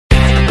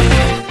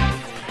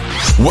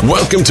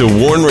Welcome to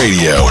Warn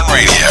Radio.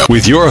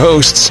 With your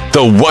hosts,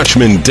 the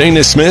Watchman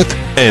Dana Smith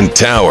and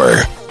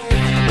Tower.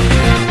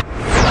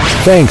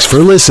 Thanks for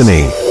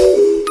listening.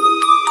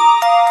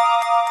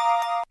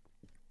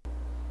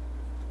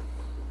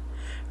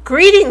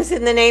 Greetings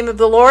in the name of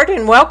the Lord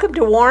and welcome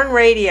to Warn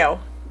Radio.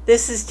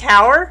 This is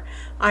Tower.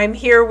 I'm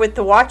here with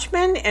the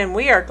Watchman and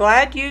we are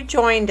glad you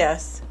joined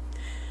us.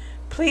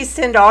 Please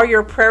send all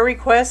your prayer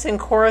requests and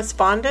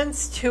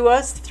correspondence to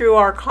us through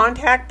our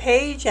contact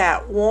page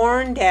at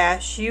warn-usa.com.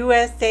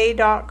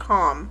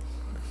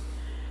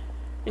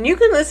 And you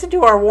can listen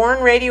to our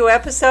Warn Radio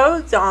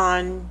episodes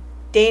on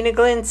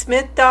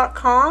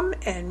danaglennsmith.com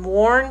and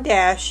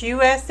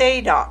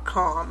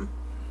warn-usa.com.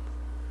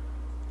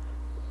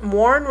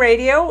 Warn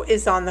Radio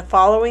is on the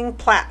following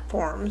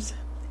platforms: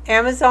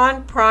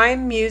 Amazon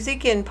Prime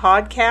Music in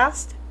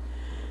Podcast,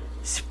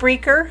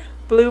 Spreaker,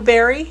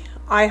 Blueberry,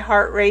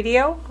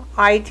 iHeartRadio,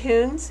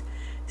 iTunes,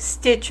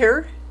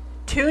 Stitcher,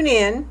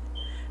 TuneIn,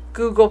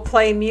 Google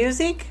Play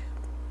Music,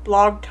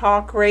 Blog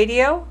Talk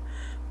Radio,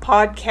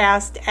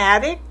 Podcast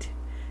Addict,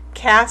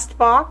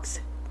 Castbox,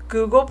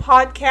 Google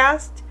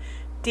Podcast,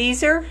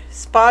 Deezer,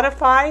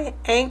 Spotify,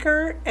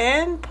 Anchor,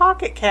 and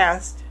Pocket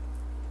Cast.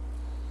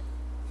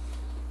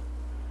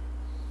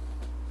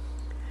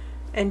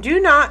 And do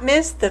not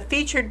miss the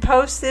featured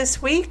posts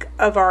this week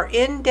of our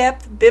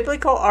in-depth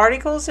biblical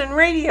articles and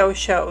radio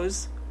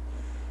shows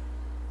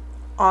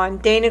on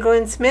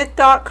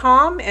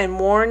danaglennsmith.com and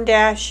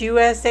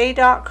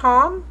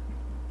warn-usa.com.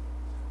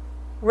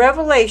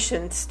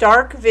 Revelation,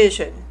 Stark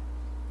Vision.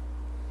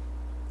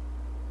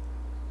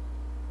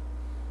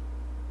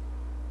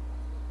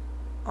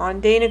 On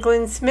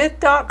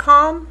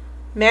danaglennsmith.com,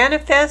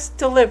 Manifest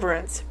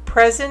Deliverance,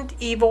 Present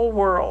Evil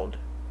World.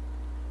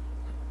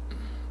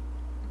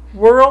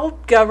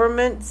 World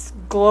Government's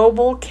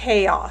Global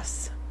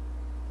Chaos.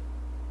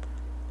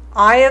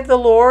 Eye of the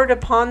Lord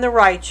upon the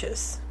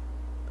Righteous.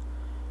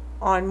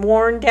 On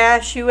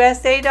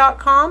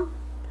warn-usa.com,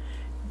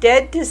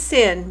 Dead to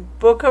Sin,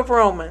 Book of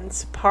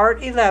Romans,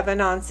 Part 11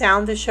 on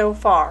Sound the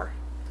Shofar.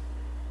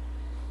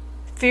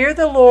 Fear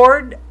the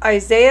Lord,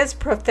 Isaiah's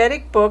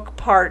Prophetic Book,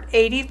 Part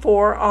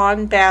 84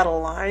 on Battle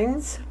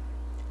Lines.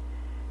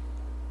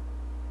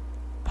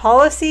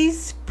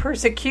 Policies,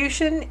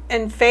 Persecution,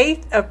 and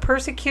Faith of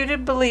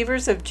Persecuted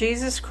Believers of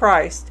Jesus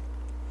Christ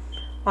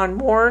on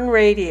Warn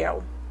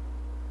Radio.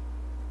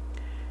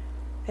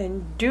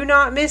 And do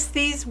not miss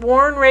these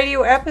Warn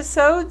Radio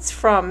episodes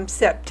from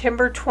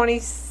September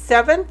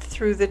 27th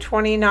through the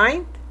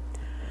 29th.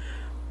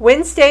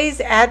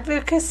 Wednesday's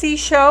Advocacy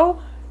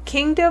Show,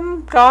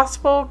 Kingdom,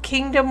 Gospel,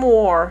 Kingdom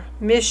War,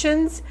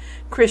 Missions,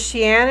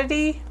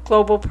 Christianity,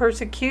 Global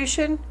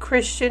Persecution,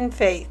 Christian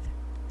Faith.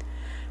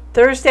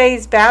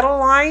 Thursday's Battle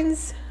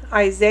Lines,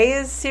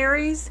 Isaiah's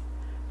series,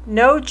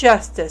 No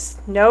Justice,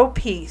 No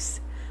Peace,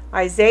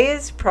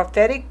 Isaiah's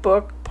Prophetic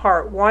Book,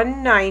 Part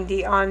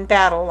 190 on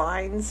Battle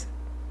Lines.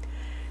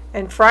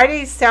 And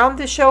Friday's Sound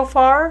the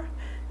Shofar,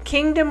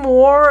 Kingdom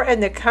War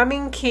and the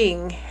Coming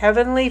King,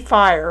 Heavenly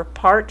Fire,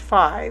 Part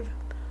 5.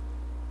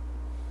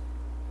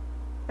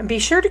 And be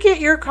sure to get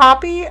your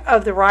copy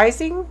of The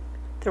Rising.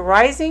 The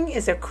Rising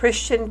is a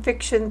Christian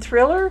fiction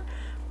thriller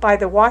by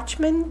the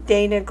Watchman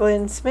Dana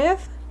Glenn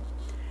Smith.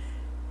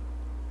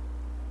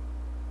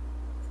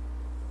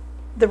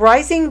 The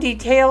Rising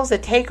details a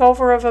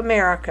takeover of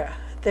America.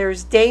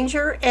 There's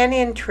danger and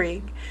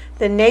intrigue.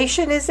 The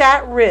nation is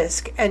at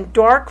risk, and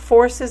dark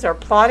forces are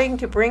plotting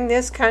to bring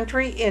this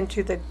country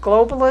into the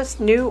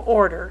globalist new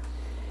order.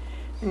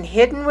 And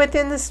hidden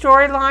within the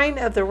storyline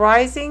of The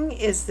Rising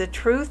is the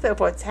truth of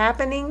what's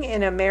happening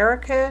in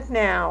America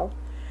now.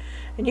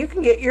 And you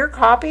can get your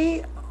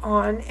copy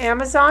on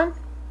Amazon,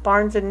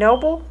 Barnes &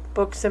 Noble,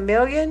 Books A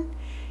Million,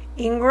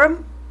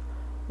 Ingram,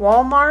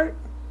 Walmart,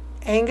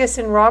 Angus &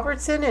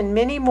 Robertson, and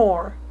many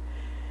more.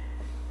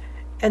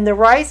 And the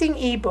Rising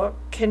ebook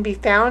can be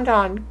found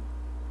on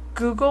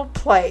Google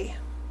Play.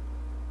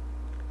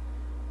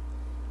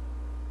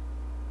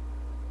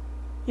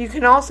 You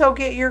can also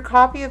get your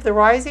copy of The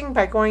Rising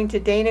by going to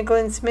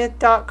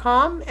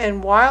danaglennsmith.com,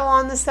 and while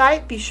on the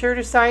site, be sure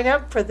to sign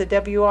up for the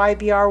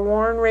WIBR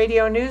Warn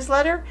Radio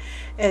newsletter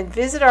and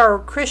visit our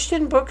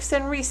Christian books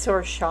and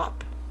resource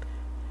shop.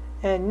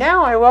 And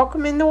now I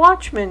welcome in the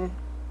Watchman.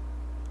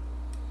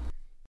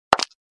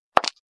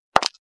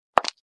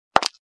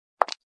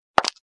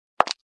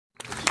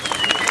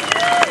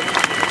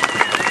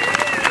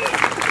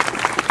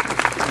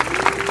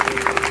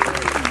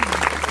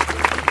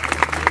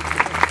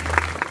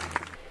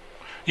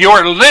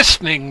 You're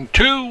listening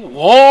to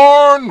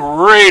Warn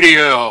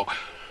Radio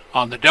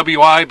on the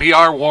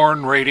WIBR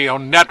Warn Radio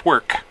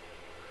Network.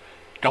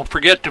 Don't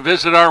forget to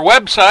visit our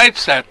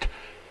websites at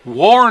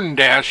warn-usa.com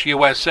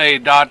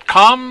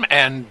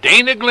and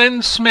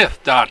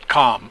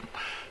danaglennsmith.com.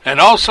 And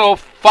also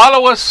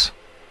follow us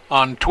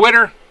on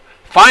Twitter,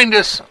 find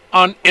us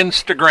on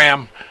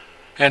Instagram,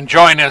 and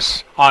join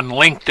us on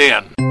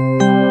LinkedIn.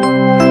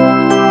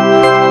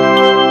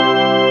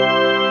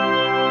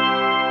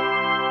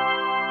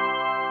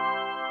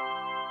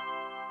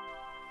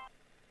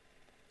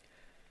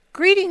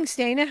 Greetings,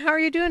 Dana. How are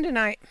you doing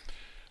tonight?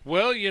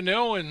 Well,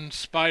 in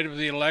spite of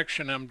the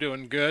election, I'm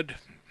doing good.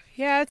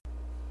 Yeah.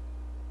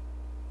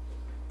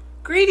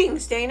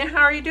 Greetings, Dana. How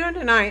are you doing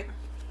tonight?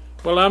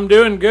 Well, I'm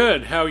doing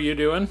good. How are you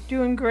doing?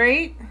 Doing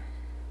great.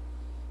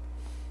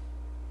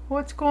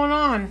 What's going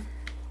on?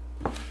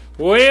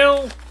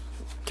 Well,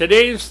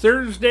 today's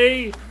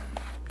Thursday.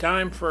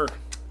 Time for...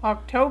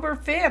 October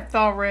 5th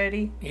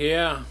already.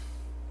 Yeah.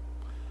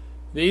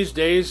 These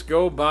days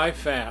go by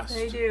fast.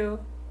 They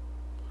do.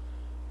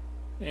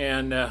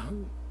 And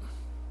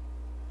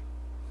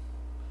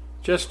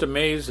just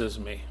amazes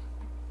me.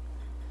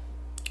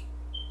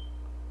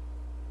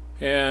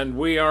 And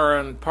we are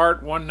on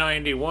part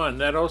 191.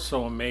 That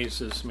also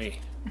amazes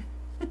me.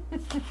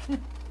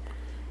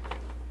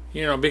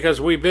 Because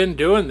we've been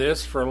doing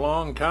this for a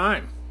long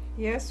time.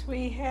 Yes,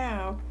 we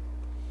have.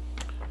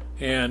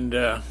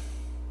 And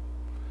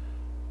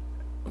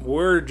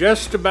we're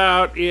just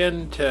about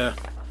into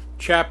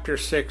chapter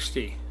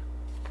 60.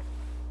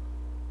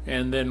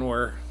 And then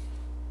we're...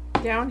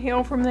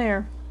 downhill from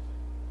there.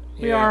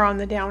 We are on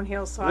the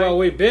downhill side. Well,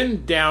 we've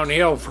been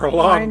downhill for a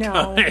long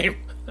time.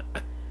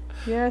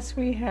 Yes,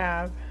 we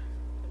have.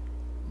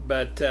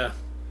 But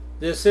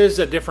this is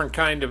a different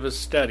kind of a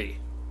study.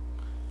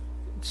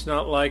 It's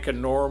not like a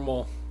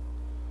normal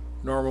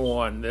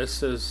one.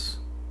 This is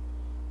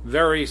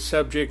very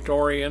subject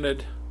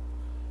oriented,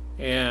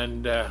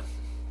 and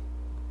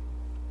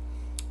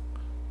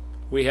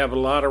we have a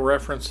lot of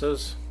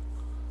references.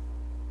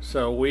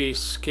 So we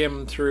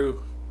skim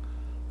through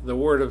the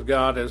Word of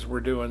God as we're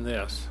doing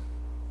this.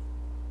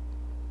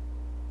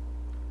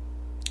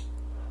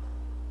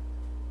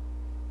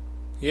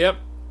 Yep.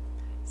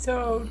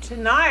 So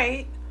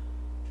tonight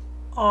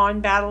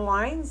on Battle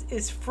Lines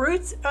is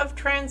Fruits of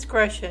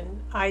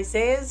Transgression,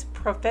 Isaiah's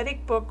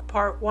prophetic book,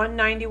 part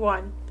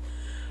 191.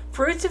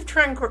 Fruits of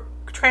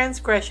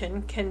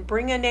transgression can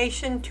bring a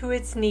nation to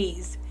its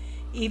knees.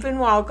 Even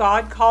while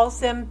God calls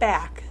them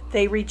back,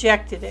 they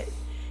rejected it.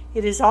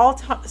 It is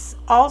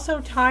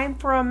also time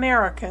for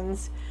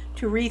Americans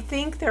to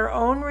rethink their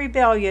own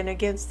rebellion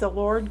against the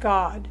Lord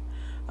God.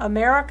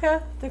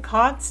 America, the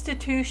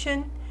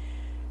Constitution,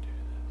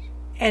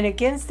 and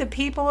against the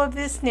people of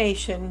this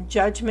nation,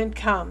 judgment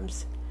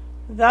comes.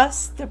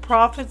 Thus, the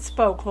prophet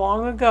spoke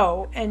long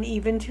ago, and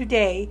even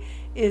today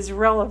is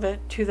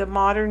relevant to the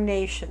modern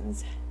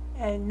nations.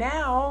 And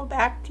now,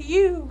 back to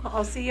you.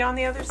 I'll see you on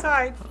the other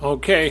side.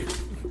 Okay.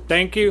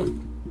 Thank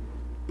you.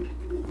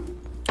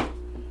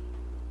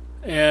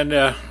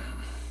 And,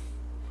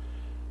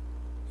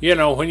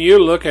 when you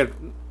look at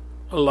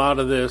a lot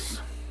of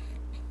this,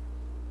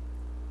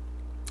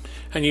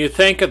 and you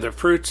think of the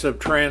fruits of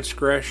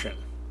transgression,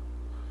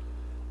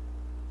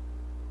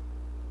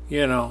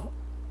 and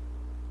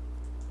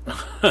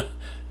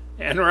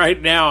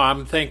right now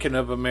I'm thinking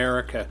of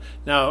America.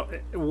 Now,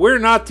 we're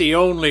not the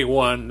only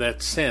one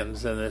that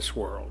sins in this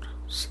world.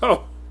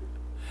 So,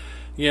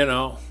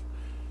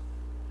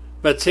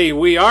 but see,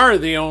 we are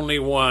the only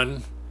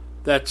one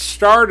that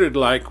started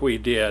like we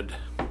did.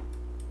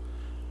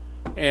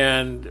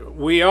 And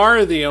we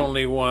are the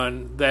only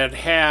one that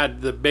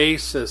had the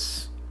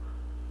basis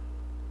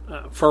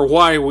for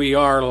why we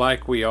are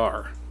like we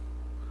are.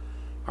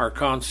 Our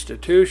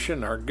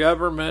Constitution, our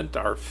government,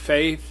 our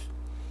faith,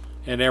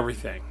 and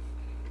everything.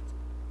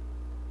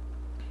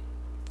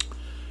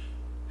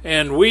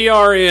 And we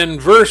are in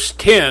verse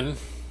 10.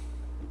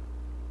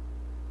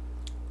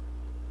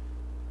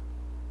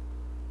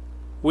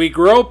 We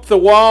grope the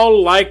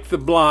wall like the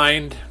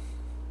blind.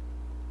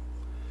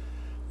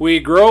 We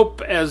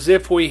grope as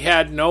if we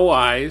had no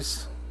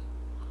eyes.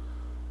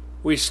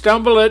 We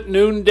stumble at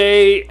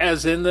noonday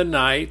as in the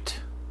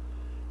night,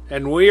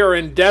 and we are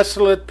in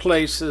desolate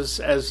places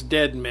as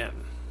dead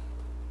men.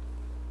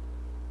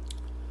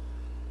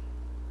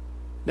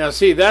 Now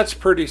see, that's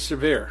pretty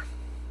severe.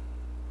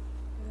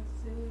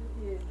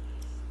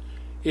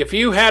 If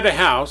you had a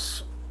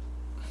house,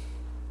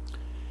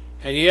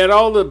 and you had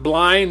all the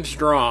blinds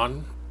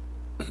drawn,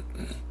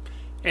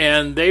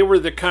 and they were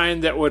the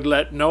kind that would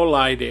let no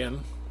light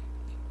in,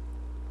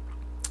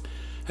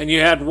 and you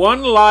had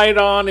one light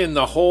on in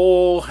the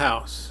whole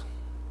house,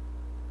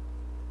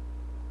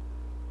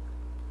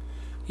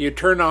 you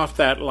turn off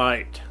that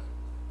light.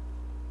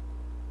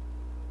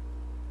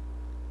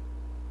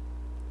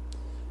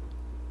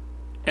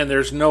 And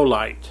there's no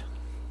light.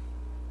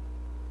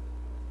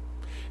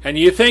 And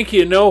you think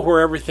you know where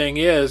everything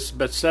is,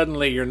 but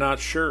suddenly you're not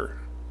sure.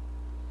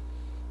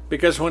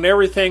 Because when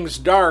everything's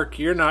dark,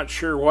 you're not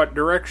sure what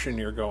direction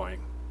you're going.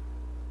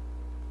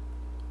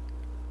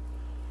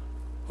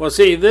 Well,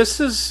 see, this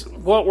is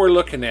what we're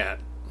looking at.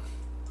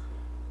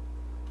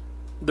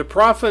 The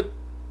prophet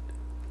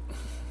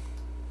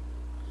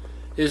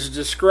is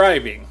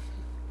describing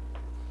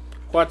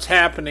what's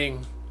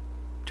happening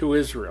to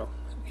Israel,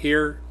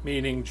 here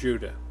meaning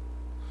Judah.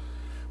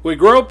 We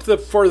grope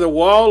for the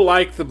wall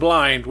like the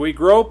blind. We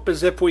grope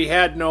as if we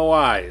had no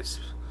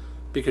eyes,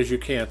 because you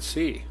can't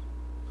see.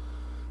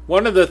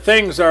 One of the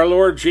things our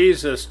Lord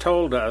Jesus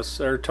told us,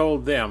 or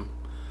told them,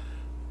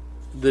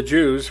 the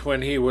Jews,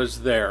 when he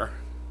was there,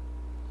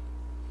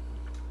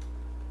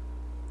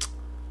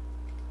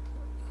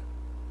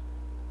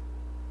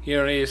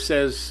 He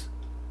says,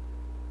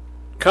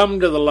 come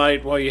to the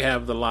light while you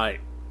have the light,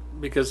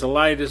 because the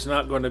light is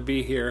not going to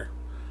be here.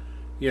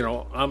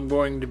 I'm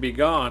going to be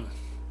gone.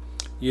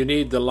 You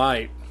need the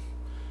light.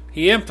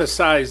 He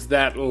emphasized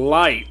that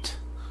light,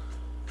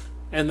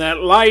 and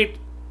that light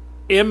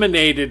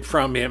emanated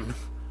from him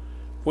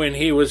when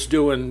he was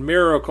doing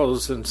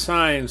miracles and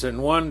signs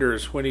and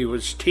wonders, when he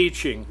was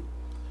teaching.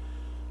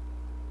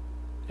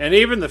 And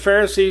even the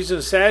Pharisees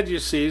and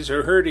Sadducees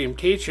who heard him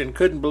teaching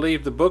couldn't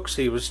believe the books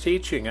he was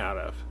teaching out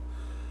of,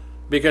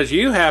 because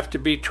you have to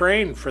be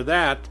trained for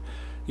that.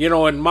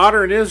 In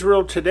modern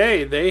Israel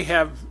today, they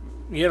have,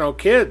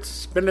 kids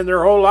spending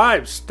their whole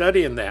lives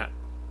studying that.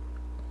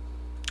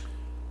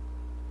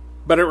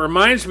 But it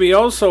reminds me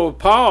also of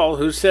Paul,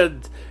 who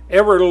said,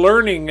 ever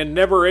learning and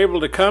never able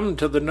to come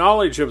to the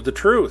knowledge of the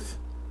truth.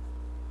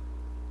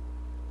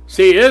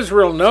 See,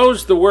 Israel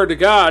knows the Word of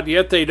God,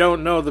 yet they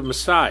don't know the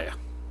Messiah.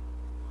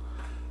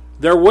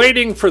 They're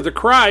waiting for the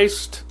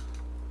Christ,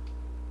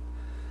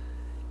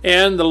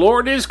 and the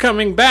Lord is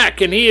coming back,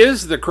 and He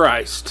is the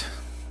Christ,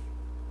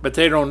 but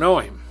they don't know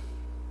Him.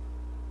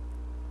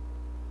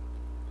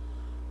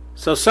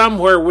 So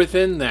somewhere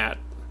within that,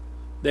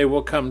 they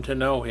will come to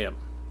know Him.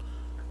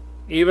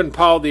 Even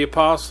Paul the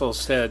Apostle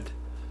said,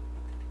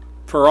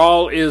 for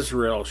all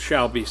Israel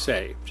shall be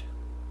saved.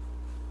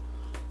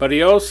 But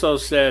he also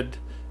said,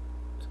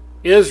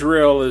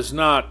 Israel is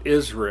not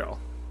Israel,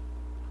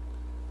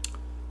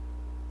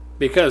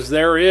 because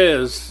there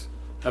is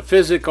a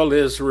physical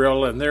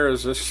Israel and there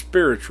is a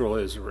spiritual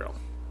Israel,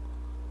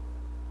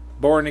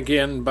 born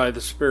again by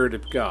the Spirit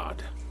of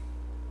God.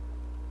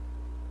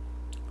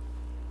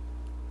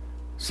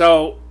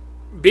 So,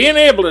 being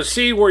able to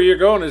see where you're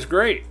going is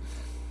great.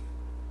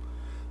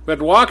 But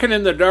walking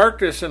in the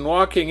darkness and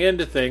walking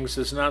into things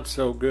is not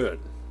so good.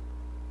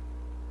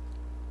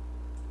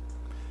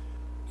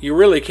 You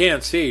really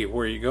can't see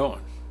where you're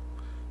going.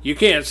 You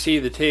can't see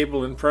the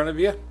table in front of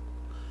you.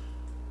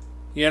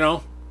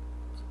 You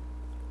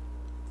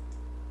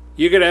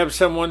could have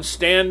someone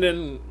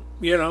standing,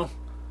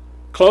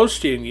 close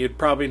to you, and you'd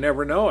probably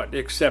never know it,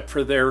 except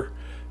for their,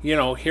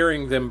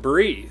 hearing them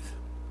breathe.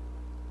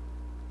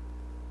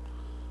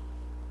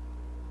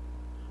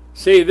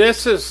 See,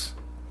 this is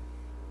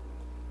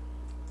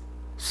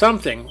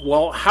something.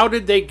 Well, how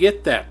did they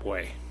get that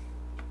way?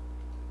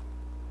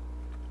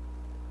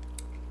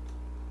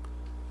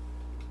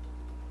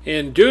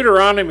 In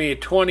Deuteronomy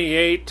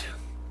 28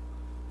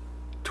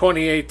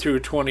 through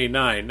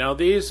 29. Now,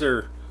 these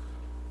are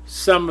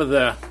some of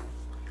the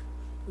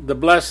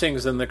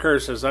blessings and the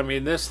curses. I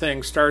mean, this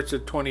thing starts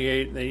at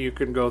 28, and then you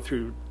can go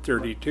through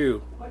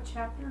 32. What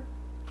chapter?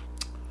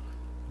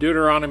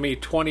 Deuteronomy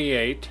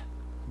 28,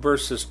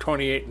 verses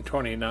 28 and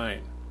 29.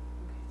 Okay,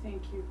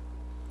 thank you.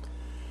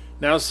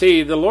 Now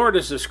see, the Lord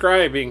is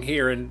describing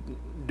here in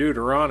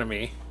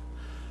Deuteronomy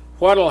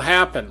what'll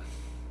happen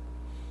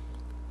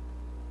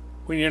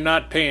when you're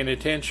not paying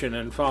attention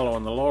and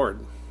following the Lord,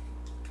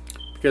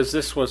 because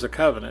this was a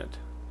covenant.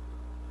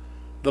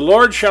 The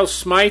Lord shall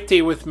smite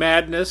thee with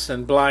madness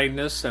and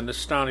blindness and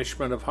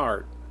astonishment of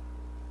heart.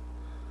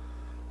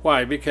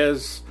 Why?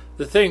 Because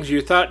the things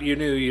you thought you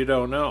knew, you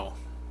don't know.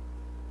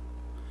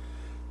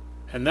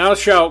 And thou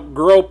shalt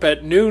grope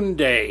at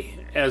noonday,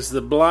 as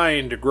the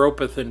blind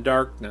gropeth in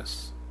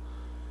darkness.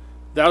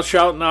 Thou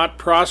shalt not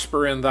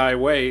prosper in thy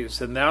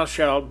ways, and thou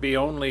shalt be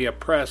only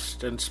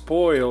oppressed and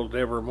spoiled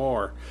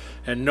evermore,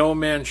 and no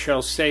man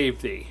shall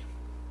save thee.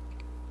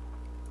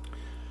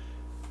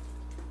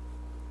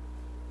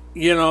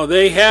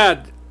 They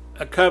had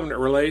a covenant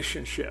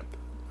relationship,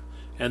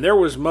 and there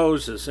was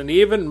Moses, and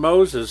even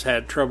Moses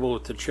had trouble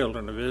with the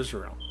children of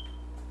Israel.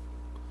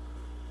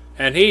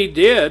 And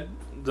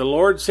the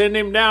Lord sent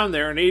him down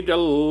there, and He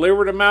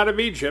delivered them out of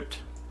Egypt.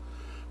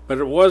 But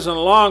it wasn't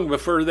long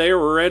before they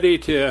were ready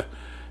to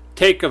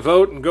take a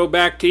vote and go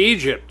back to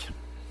Egypt.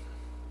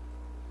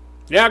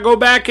 Yeah, go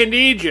back into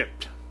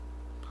Egypt.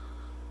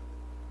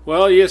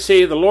 Well, you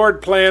see, the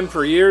Lord planned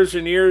for years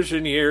and years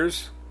and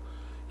years.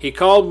 He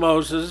called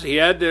Moses. He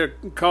had to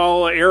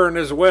call Aaron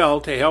as well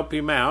to help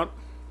him out.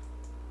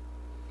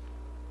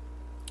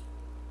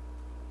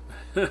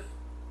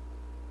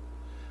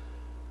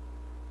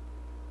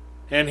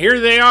 And here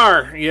they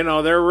are.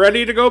 They're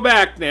ready to go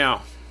back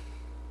now.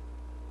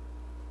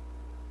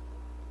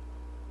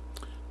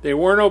 They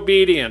weren't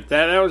obedient.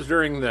 That was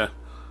during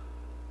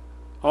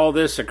all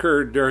this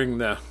occurred during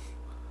the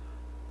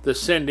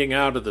sending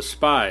out of the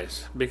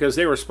spies, because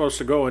they were supposed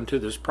to go into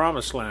this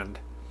promised land.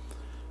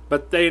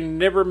 But they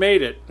never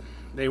made it.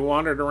 They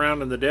wandered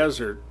around in the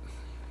desert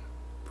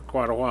for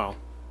quite a while.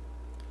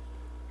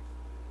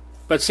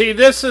 But see,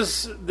 this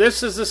is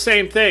the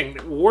same thing.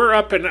 We're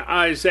up in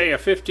Isaiah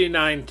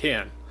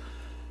 59:10,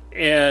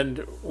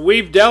 and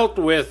we've dealt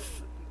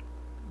with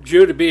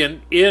Judah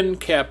being in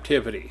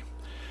captivity.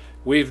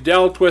 We've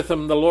dealt with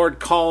them, the Lord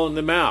calling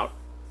them out,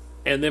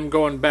 and them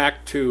going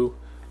back to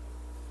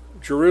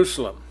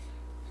Jerusalem.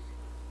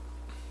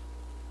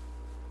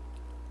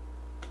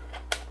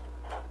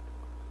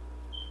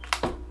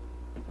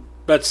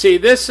 But see,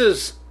 this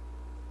is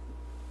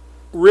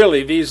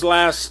really, these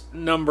last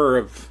number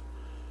of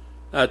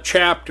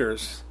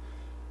chapters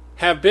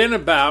have been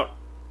about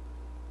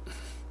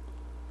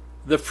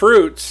the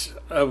fruits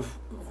of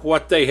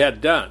what they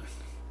had done.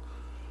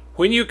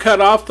 When you cut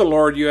off the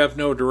Lord, you have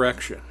no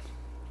direction.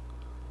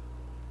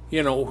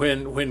 You know,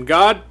 when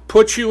God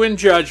puts you in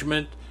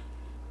judgment,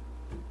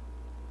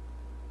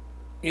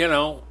 you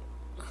know,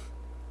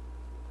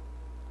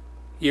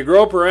 you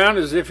grope around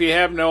as if you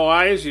have no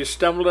eyes. You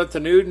stumble at the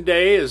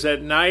noonday as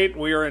at night.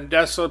 We are in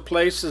desolate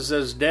places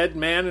as dead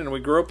men, and we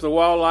grope the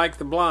wall like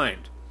the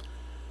blind.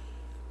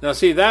 Now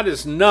see, that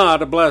is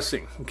not a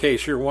blessing, in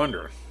case you're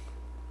wondering.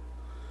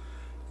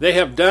 They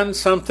have done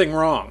something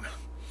wrong.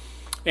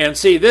 And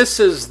see, this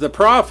is the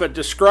prophet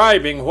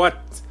describing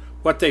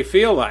what they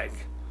feel like.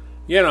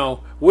 You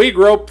know, we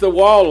grope the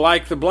wall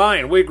like the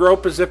blind. We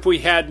grope as if we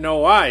had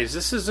no eyes.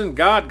 This isn't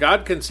God.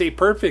 God can see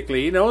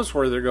perfectly. He knows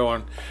where they're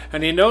going.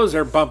 And he knows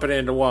they're bumping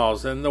into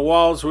walls. And the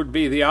walls would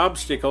be the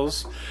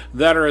obstacles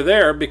that are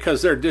there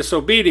because they're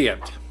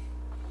disobedient.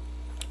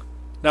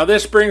 Now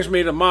this brings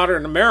me to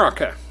modern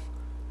America.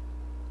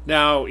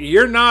 Now,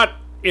 you're not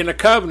in a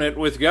covenant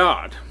with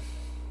God.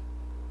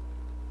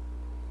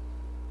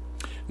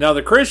 Now,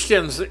 the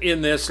Christians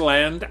in this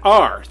land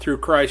are through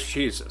Christ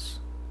Jesus.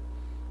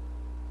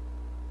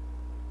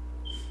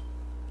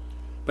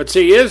 But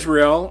see,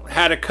 Israel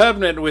had a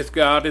covenant with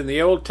God in the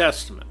Old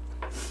Testament.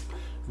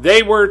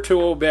 They were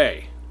to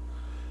obey.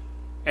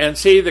 And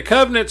see, the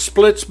covenant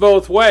splits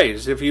both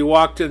ways. If you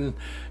walked in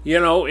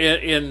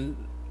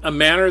a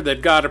manner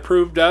that God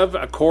approved of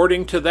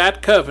according to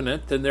that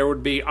covenant, then there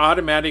would be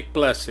automatic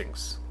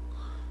blessings.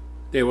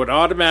 They would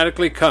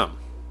automatically come.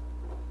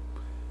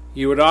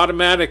 You would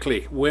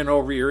automatically win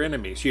over your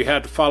enemies. You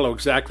had to follow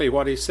exactly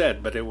what he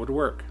said, but it would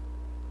work.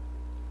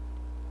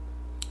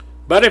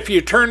 But if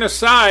you turn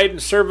aside and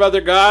serve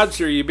other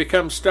gods, or you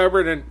become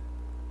stubborn and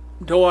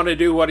don't want to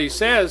do what he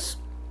says,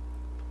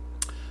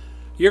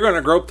 you're going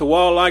to grope the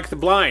wall like the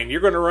blind.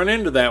 You're going to run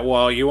into that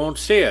wall. You won't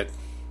see it.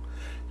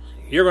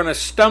 You're going to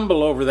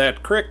stumble over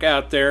that creek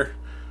out there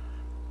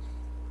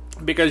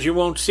because you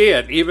won't see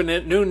it. Even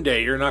at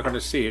noonday, you're not going to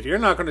see it. You're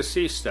not going to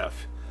see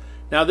stuff.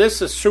 Now,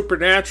 this is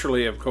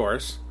supernaturally, of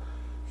course.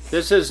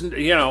 This isn't,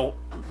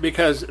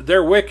 because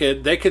they're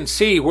wicked. They can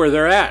see where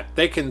they're at.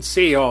 They can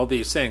see all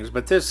these things.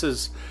 But this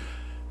is,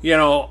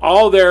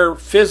 all their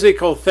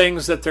physical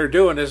things that they're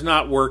doing is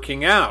not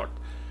working out.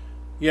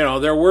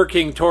 They're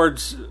working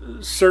towards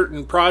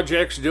certain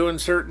projects, doing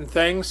certain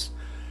things.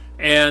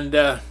 And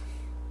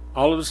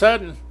all of a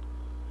sudden,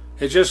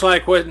 it's just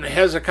like when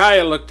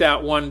Hezekiah looked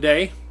out one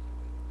day,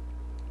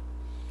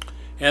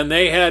 and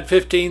they had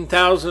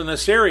 15,000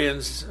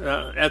 Assyrians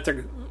at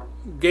the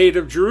gate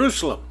of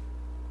Jerusalem.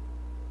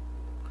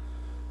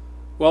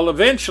 Well,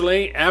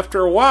 eventually, after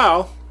a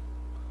while,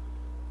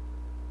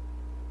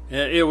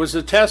 it was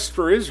a test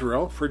for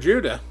Israel, for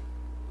Judah.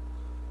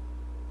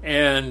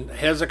 And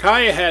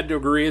Hezekiah had to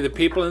agree, the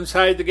people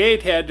inside the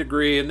gate had to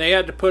agree, and they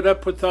had to put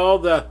up with all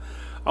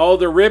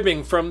the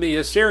ribbing from the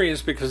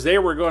Assyrians because they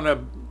were going to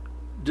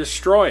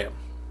destroy him.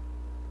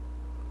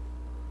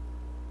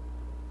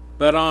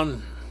 But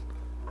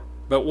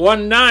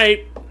one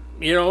night,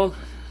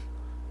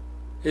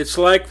 it's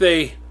like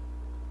they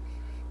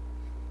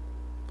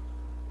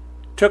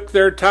took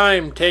their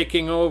time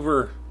taking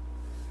over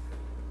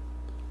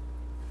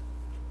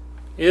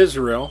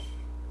Israel.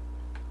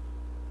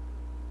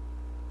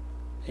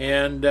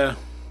 And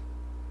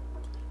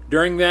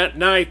during that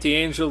night, the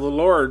angel of the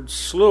Lord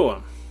slew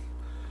him.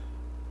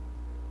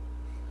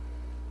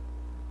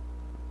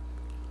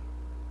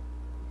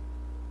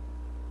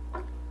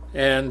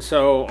 And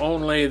so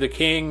only the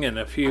king and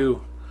a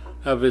few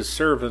of his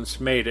servants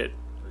made it.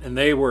 And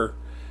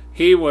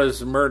he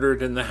was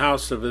murdered in the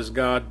house of his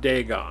god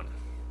Dagon.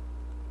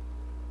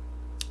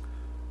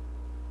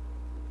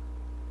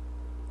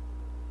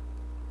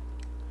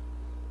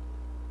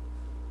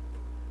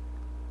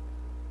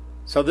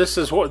 So this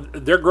is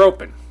what they're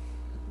groping.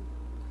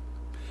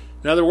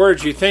 In other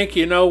words, you think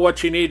you know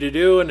what you need to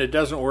do and it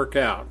doesn't work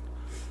out.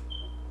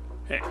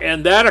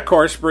 And that, of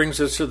course,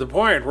 brings us to the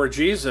point where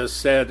Jesus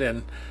said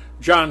in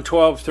John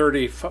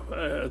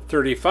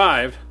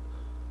 12:35,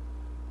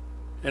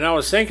 and I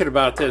was thinking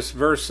about this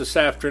verse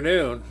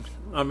tonight.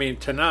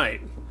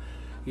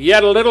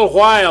 Yet a little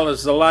while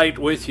is the light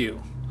with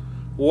you.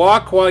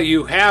 Walk while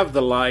you have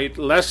the light,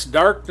 lest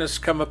darkness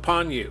come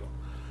upon you.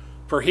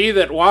 For he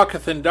that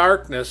walketh in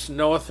darkness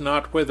knoweth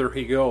not whither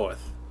he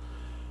goeth.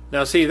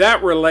 Now see,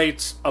 that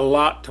relates a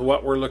lot to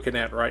what we're looking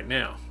at right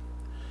now.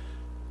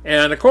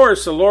 And of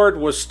course, the Lord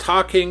was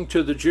talking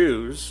to the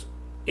Jews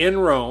in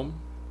Rome.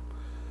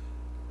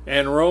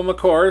 And Rome, of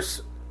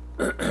course,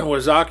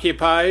 was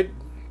occupied.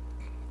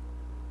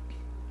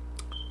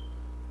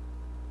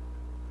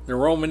 The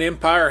Roman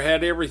Empire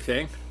had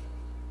everything.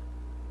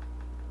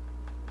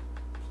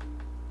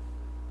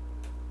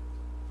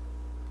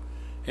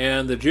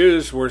 And the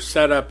Jews were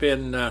set up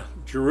in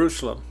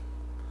Jerusalem.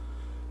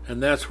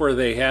 And that's where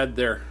they had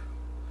their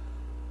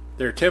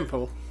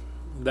temple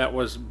that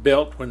was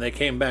built when they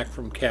came back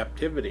from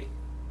captivity.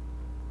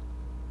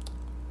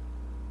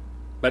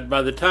 But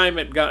by the time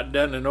it got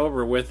done and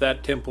over with,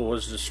 that temple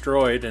was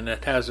destroyed, and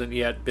it hasn't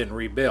yet been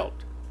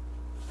rebuilt.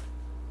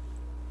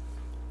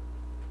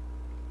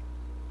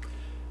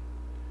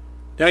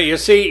 Now you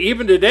see,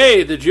 even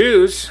today, the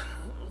Jews,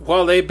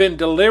 while they've been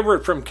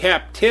delivered from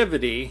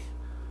captivity,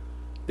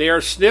 they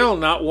are still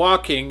not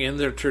walking in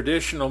their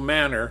traditional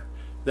manner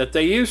that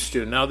they used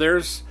to. Now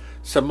there's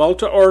some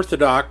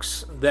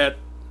ultra-Orthodox that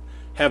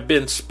have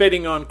been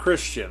spitting on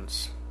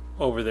Christians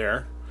over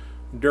there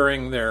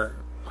during their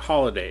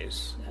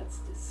holidays. That's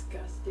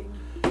disgusting.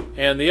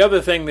 And the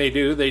other thing they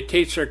do, they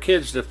teach their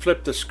kids to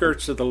flip the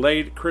skirts of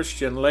the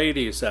Christian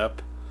ladies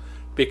up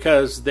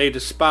because they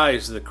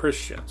despise the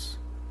Christians.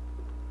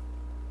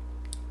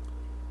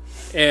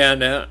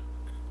 And,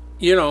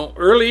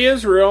 early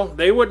Israel,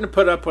 they wouldn't have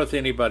put up with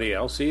anybody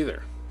else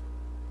either.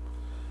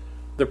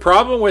 The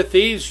problem with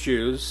these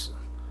Jews,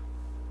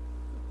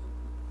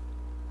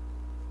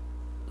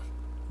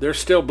 they're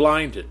still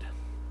blinded.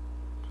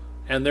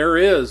 And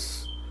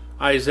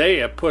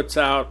Isaiah puts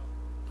out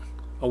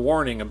a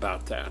warning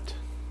about that,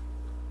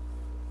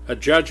 a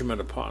judgment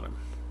upon them.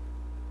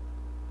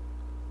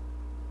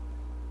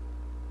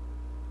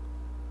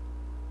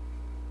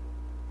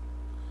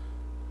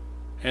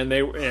 And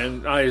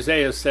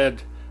Isaiah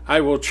said,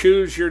 I will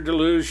choose your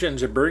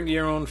delusions and bring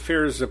your own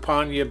fears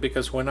upon you,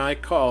 because when I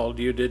called,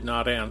 you did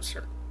not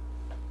answer.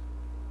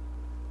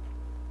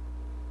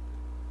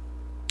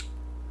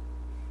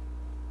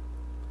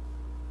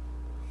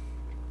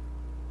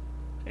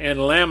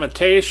 And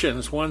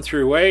Lamentations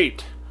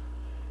 1-8.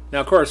 Now,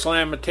 of course,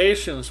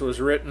 Lamentations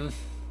was written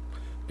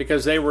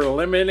because they were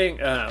lamenting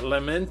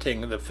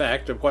the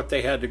fact of what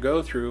they had to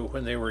go through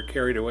when they were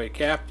carried away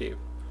captive.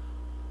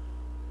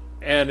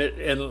 And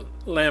in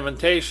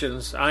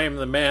Lamentations, I am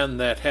the man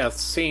that hath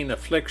seen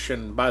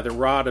affliction by the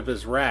rod of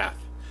his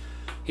wrath.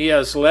 He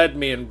has led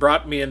me and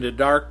brought me into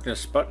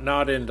darkness, but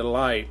not into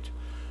light.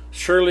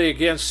 Surely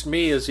against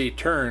me is he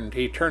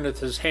turneth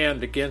his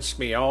hand against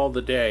me all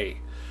the day.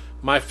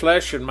 My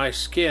flesh and my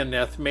skin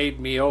hath made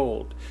me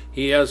old.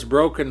 He has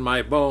broken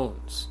my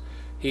bones.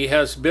 He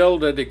has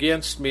builded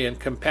against me and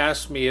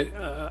compassed me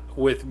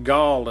with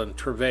gall and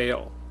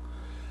travail.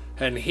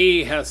 And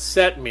he hath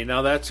set me,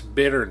 now that's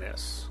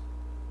bitterness.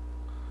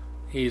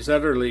 He's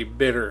utterly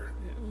bitter,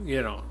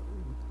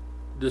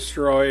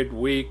 destroyed,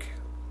 weak.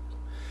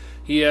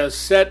 He has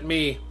set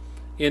me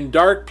in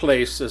dark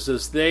places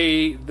as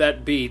they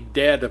that be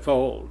dead of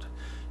old.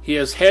 He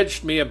has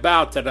hedged me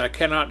about that I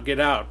cannot get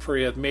out, for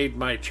he hath made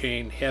my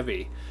chain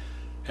heavy.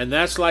 And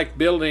that's like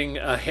building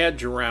a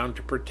hedge around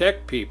to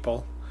protect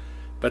people,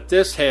 but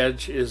this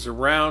hedge is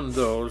around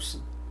those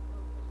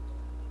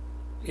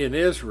in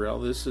Israel,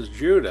 this is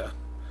Judah,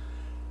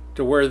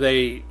 to where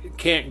they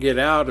can't get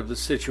out of the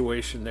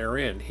situation they're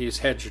in. He's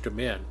hedged them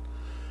in.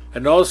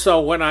 And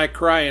also when I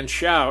cry and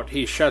shout,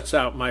 he shuts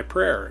out my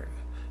prayer.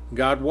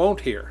 God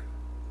won't hear.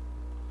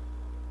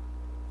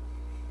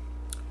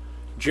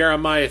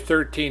 Jeremiah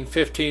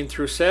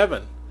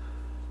 13:15-7.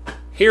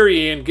 Hear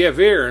ye and give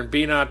ear, and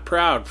be not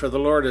proud, for the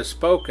Lord has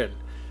spoken.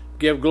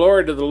 Give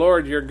glory to the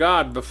Lord your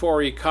God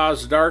before he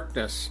cause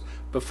darkness,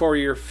 before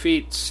your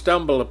feet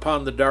stumble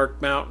upon the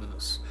dark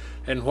mountains.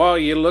 And while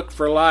ye look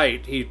for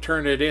light, he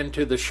turn it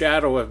into the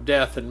shadow of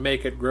death, and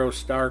make it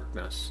gross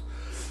darkness.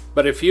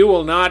 But if you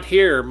will not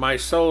hear, my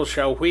soul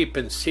shall weep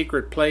in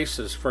secret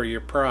places for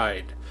your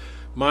pride.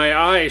 My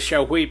eyes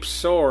shall weep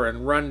sore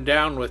and run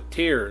down with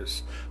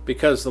tears,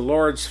 because the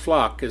Lord's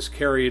flock is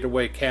carried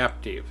away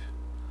captive.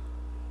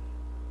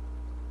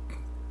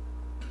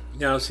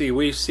 Now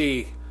we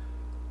see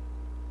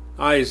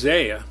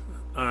Isaiah.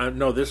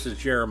 No, this is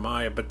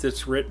Jeremiah, but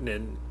it's written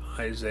in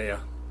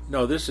Isaiah.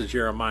 No, this is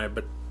Jeremiah,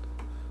 but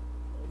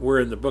we're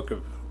in the book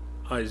of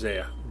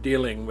Isaiah,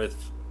 dealing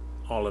with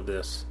all of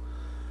this.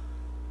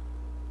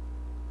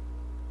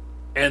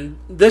 And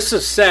this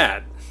is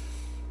sad,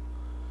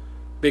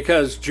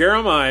 because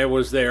Jeremiah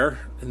was there,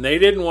 and they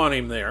didn't want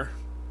him there.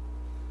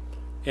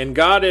 And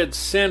God had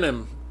sent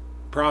him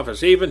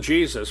prophets, even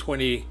Jesus, when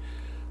he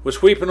was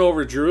sweeping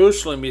over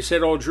Jerusalem, he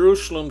said, O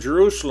Jerusalem,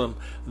 Jerusalem,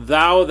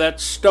 thou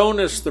that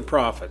stonest the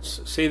prophets.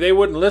 See, they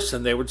wouldn't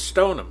listen, they would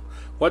stone him.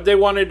 What did they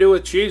want to do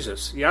with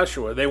Jesus,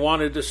 Yeshua? They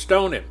wanted to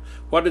stone him.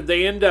 What did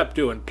they end up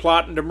doing?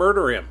 Plotting to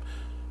murder him.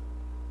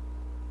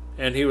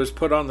 And he was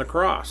put on the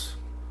cross.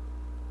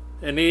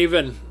 And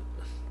even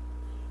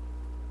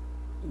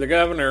the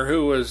governor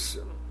who was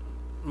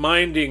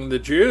minding the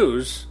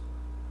Jews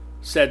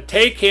said,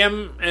 take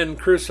him and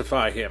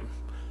crucify him.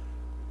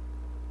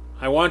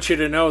 I want you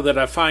to know that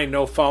I find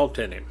no fault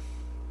in him.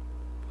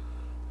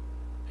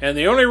 And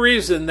the only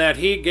reason that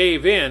he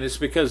gave in is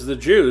because the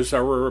Jews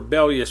are a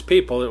rebellious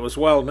people. It was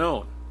well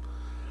known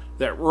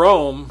that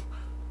Rome,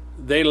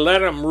 they let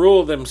them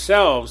rule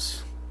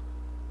themselves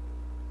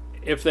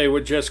if they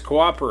would just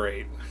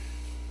cooperate.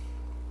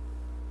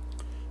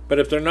 But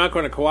if they're not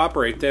going to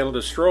cooperate, they'll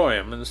destroy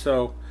them. And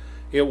so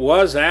it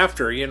was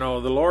after, the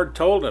Lord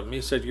told him,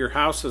 he said, your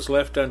house is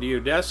left unto you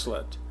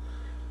desolate.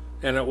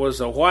 And it was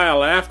a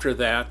while after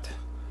that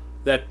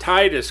that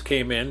Titus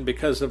came in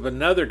because of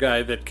another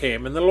guy that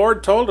came. And the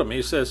Lord told him,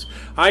 he says,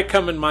 I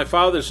come in my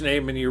Father's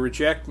name and you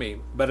reject me,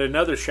 but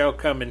another shall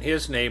come in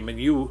his name and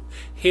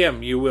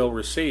him you will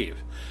receive.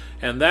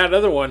 And that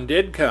other one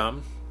did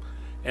come,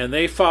 and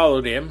they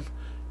followed him,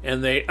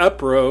 and they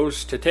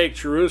uprose to take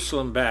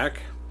Jerusalem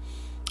back.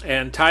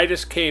 And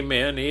Titus came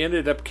in. He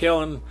ended up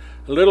killing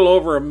a little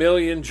over 1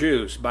 million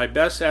Jews by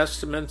best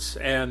estimates,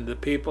 and the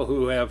people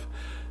who have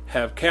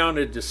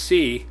counted to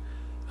see,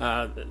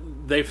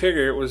 they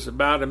figure it was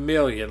about 1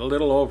 million, a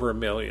little over 1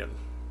 million.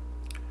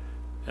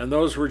 And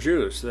those were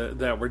Jews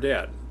that were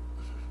dead.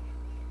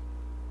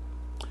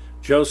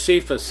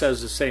 Josephus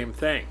says the same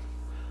thing.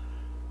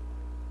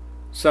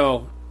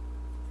 So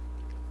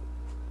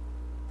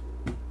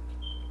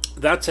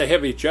that's a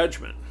heavy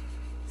judgment.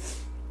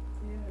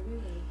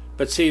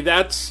 But see,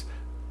 this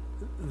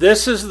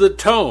is the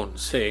tone,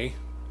 see?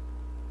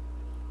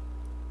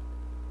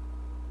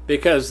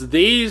 Because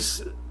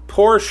these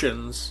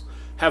portions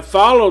have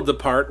followed the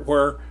part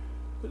where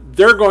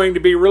they're going to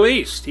be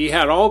released. He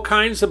had all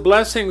kinds of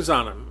blessings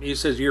on them. He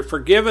says, you're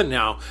forgiven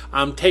now.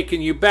 I'm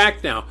taking you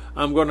back now.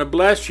 I'm going to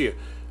bless you.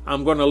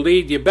 I'm going to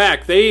lead you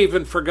back. They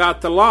even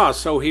forgot the law,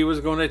 so he was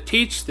going to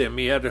teach them.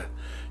 He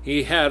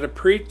had a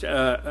priest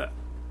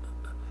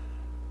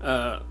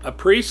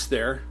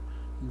there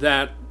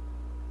that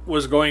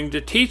was going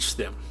to teach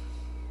them,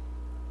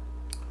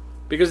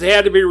 because they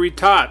had to be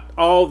retaught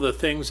all the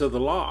things of the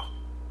law,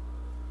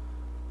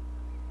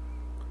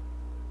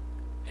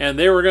 and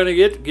they were going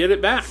to get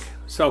it back.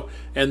 So,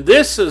 and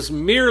this is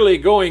merely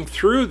going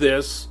through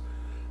this,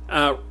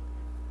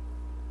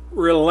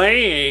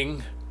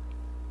 relaying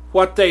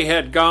what they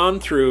had gone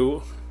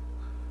through.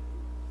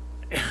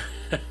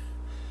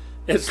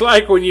 It's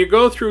like when you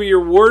go through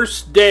your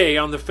worst day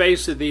on the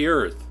face of the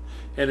earth,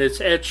 and it's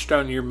etched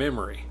on your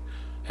memory.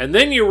 And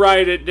then you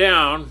write it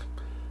down,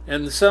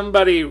 and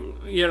somebody,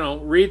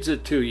 reads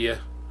it to you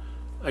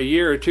a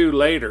year or two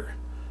later,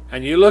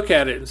 and you look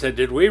at it and say,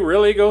 did we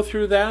really go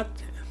through that?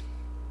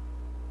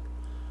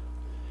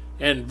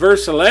 And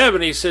verse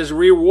 11, he says,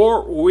 we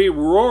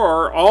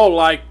roar all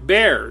like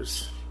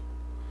bears.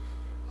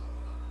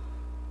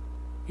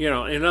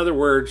 In other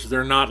words,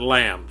 they're not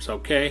lambs,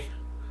 okay?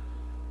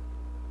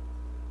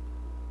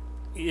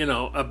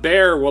 A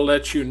bear will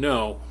let you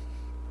know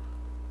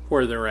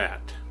where they're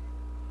at.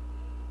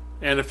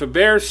 And if a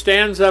bear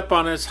stands up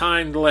on its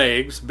hind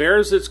legs,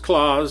 bares its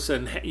claws,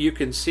 and you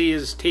can see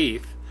his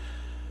teeth,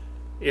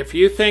 if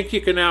you think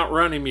you can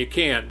outrun him, you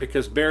can't,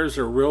 because bears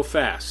are real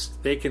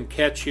fast. They can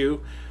catch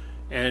you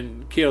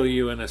and kill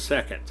you in a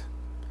second.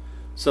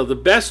 So the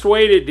best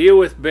way to deal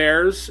with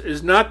bears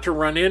is not to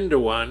run into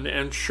one,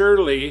 and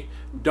surely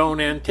don't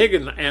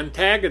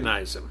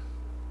antagonize them.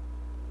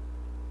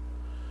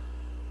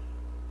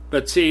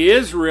 But see,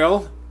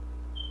 Israel,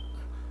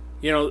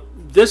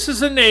 this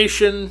is a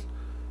nation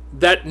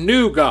that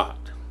knew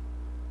God.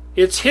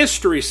 Its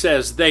history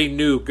says they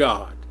knew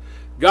God.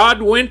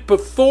 God went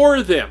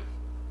before them.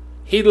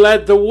 He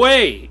led the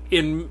way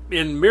in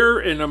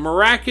a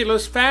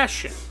miraculous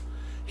fashion.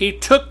 He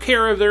took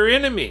care of their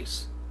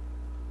enemies.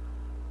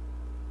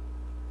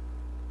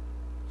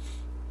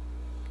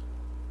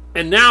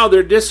 And now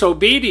they're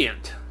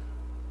disobedient.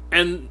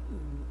 And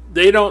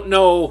they don't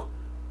know,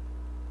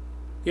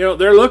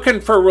 they're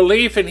looking for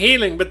relief and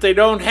healing, but they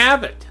don't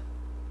have it.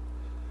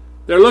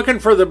 They're looking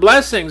for the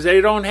blessings,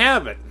 they don't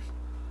have it.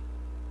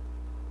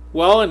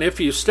 Well, and if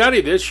you study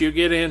this, you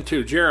get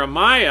into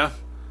Jeremiah,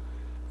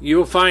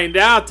 you'll find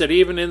out that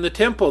even in the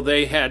temple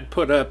they had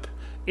put up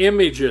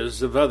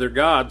images of other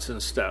gods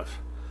and stuff.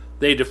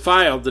 They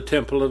defiled the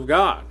temple of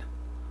God.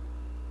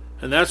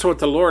 And that's what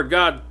the Lord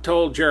God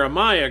told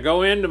Jeremiah,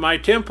 go into my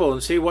temple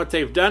and see what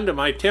they've done to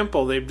my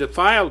temple. They've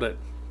defiled it.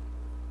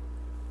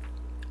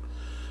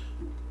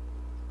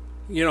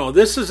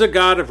 This is a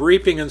God of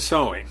reaping and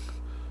sowing.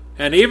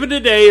 And even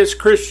today as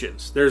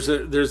Christians, there's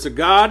a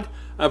God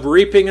of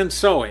reaping and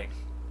sowing.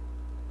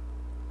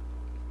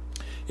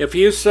 If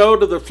you sow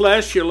to the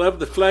flesh, you'll of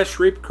the flesh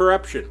reap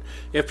corruption.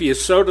 If you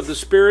sow to the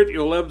Spirit,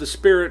 you'll of the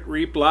Spirit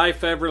reap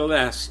life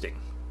everlasting.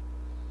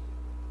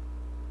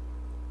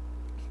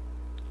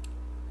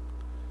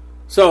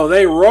 So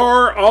they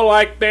roar all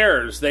like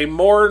bears. They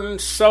mourn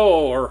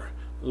soar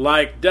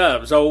like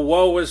doves. Oh,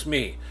 woe is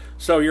me.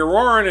 So you're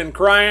roaring and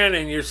crying,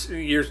 and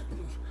you're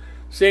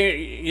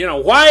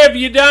saying, why have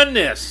you done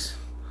this?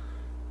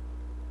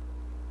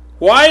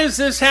 Why is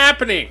this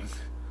happening?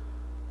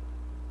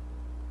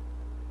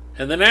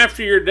 And then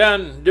after you're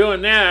done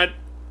doing that,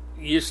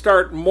 you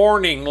start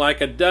mourning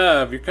like a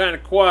dove. You're kind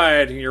of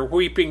quiet, and you're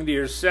weeping to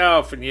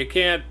yourself, and you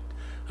can't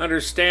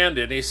understand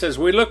it. And he says,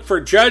 we look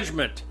for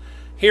judgment.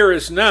 Here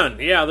is none.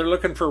 Yeah, they're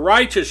looking for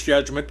righteous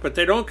judgment, but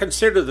they don't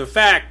consider the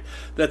fact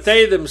that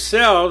they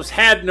themselves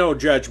had no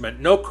judgment,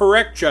 no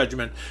correct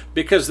judgment,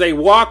 because they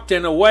walked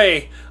in a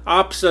way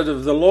opposite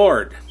of the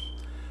Lord.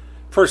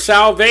 For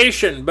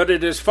salvation, but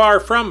it is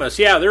far from us.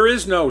 Yeah, there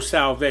is no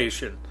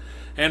salvation.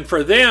 And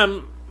for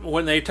them,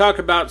 when they talk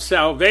about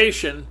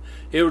salvation,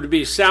 it would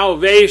be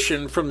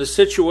salvation from the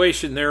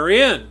situation they're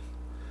in.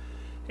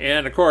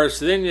 And of course,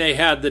 then they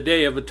had the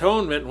Day of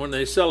Atonement when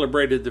they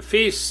celebrated the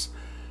feasts.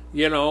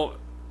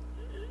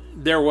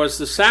 There was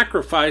the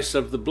sacrifice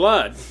of the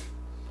blood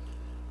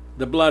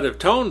of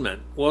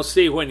atonement. Well,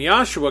 see, when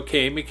Yahshua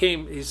came,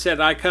 he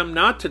said, I come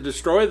not to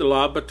destroy the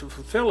law, but to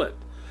fulfill it.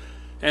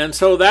 And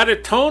so that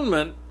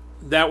atonement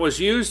that was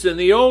used in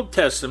the Old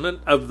Testament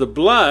of the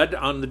blood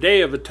on the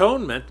Day of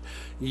Atonement,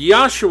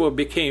 Yahshua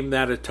became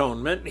that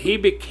atonement. He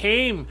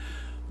became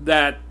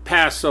that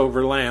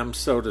Passover lamb,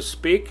 so to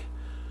speak.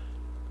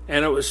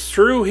 And it was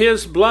through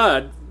his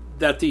blood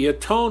that the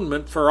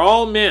atonement for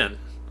all men,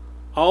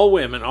 all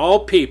women, all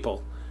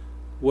people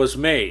was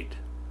made.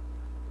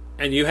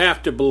 And you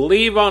have to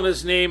believe on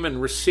his name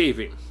and receive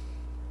him.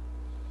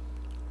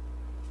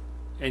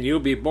 And you'll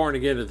be born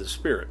again of the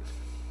Spirit.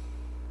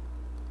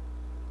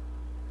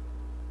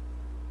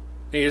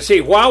 And you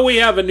see, while we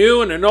have a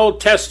New and an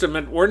Old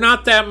Testament, we're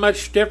not that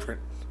much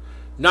different.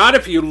 Not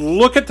if you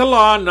look at the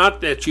law,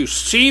 not that you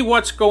see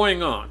what's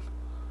going on.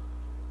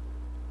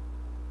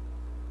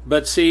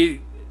 But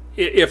see,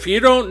 if you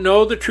don't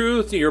know the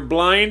truth, you're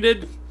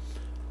blinded.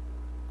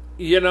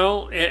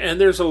 And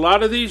there's a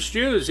lot of these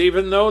Jews,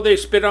 even though they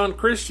spit on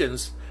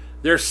Christians,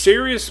 they're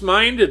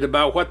serious-minded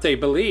about what they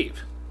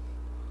believe.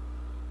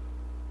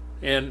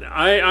 And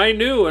I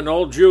knew an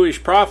old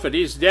Jewish prophet,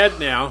 he's dead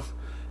now,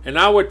 and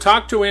I would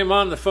talk to him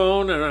on the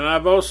phone, and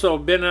I've also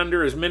been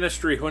under his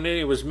ministry when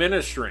he was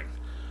ministering.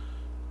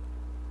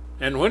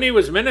 And when he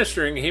was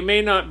ministering, he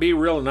may not be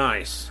real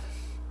nice,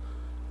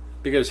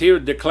 because he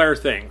would declare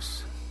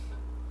things.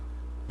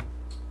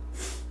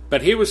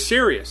 But he was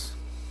serious.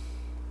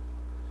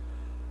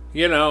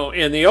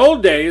 In the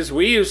old days,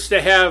 we used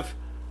to have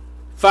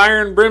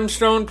fire and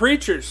brimstone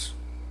preachers.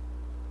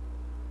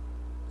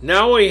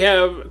 Now we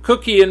have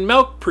cookie and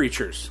milk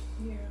preachers.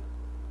 Yeah.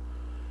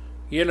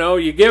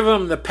 You give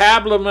them the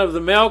pablum of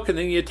the milk, and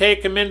then you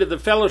take them into the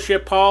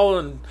fellowship hall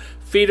and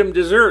feed them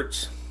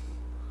desserts.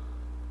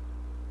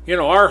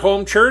 Our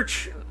home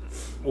church,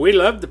 we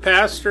loved the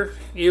pastor.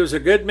 He was a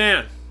good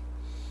man.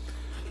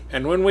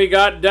 And when we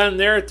got done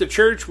there at the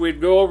church, we'd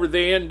go over to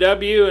the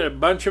A&W, a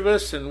bunch of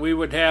us, and we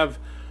would have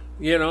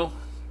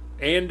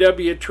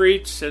A&W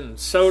treats and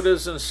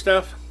sodas and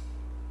stuff.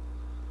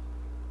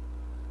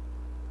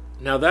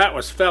 Now that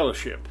was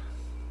fellowship.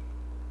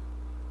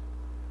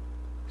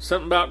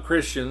 Something about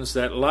Christians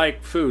that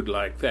like food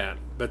like that.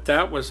 But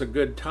that was a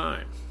good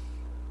time.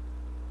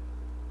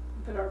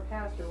 But our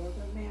pastor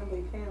wasn't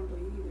family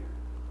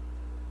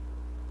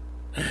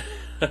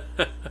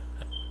either.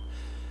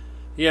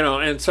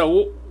 And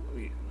so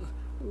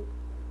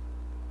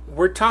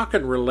we're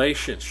talking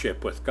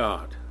relationship with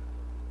God.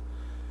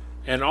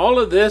 And all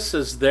of this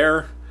is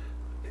there,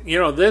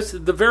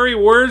 the very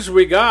words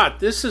we got,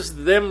 this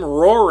is them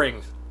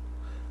roaring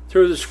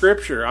through the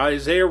scripture.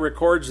 Isaiah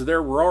records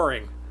their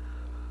roaring.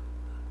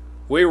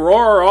 We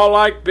roar all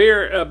like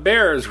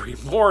bears. We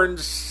mourn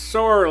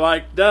sore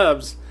like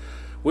doves.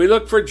 We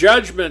look for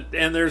judgment,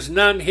 and there's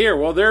none here.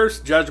 Well, there's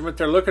judgment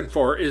they're looking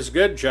for is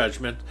good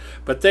judgment,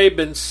 but they've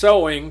been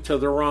sowing to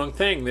the wrong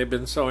thing. They've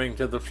been sowing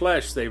to the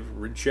flesh. They've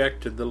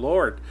rejected the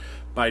Lord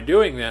by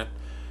doing that.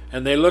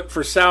 And they look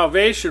for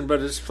salvation,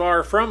 but it's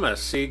far from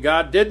us. See,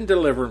 God didn't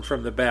deliver them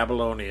from the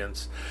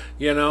Babylonians.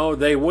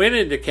 They went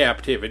into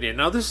captivity.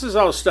 Now, this is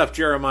all stuff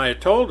Jeremiah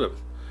told them.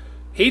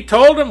 He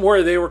told them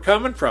where they were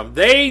coming from.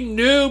 They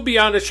knew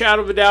beyond a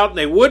shadow of a doubt, and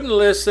they wouldn't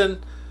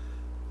listen.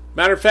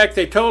 Matter of fact,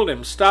 they told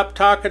him, stop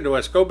talking to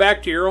us. Go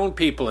back to your own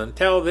people and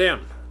tell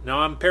them.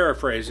 Now, I'm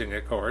paraphrasing,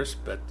 of course,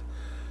 but,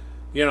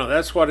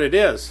 that's what it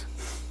is.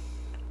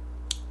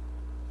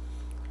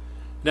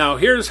 Now,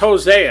 here's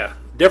Hosea,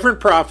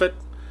 different prophet,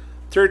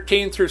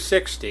 13 through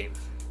 16.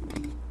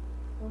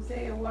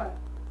 Hosea what?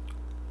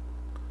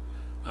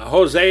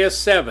 Hosea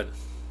 7.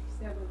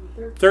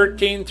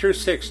 13 through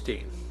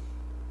 16.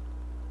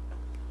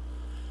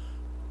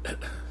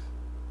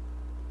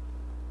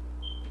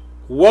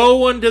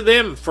 Woe unto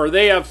them, for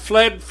they have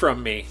fled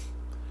from me.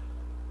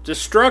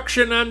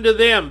 Destruction unto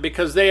them,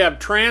 because they have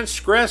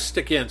transgressed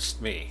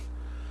against me.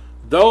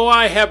 Though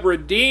I have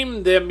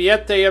redeemed them,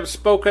 yet they have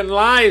spoken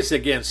lies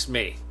against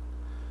me.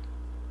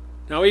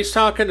 Now he's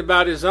talking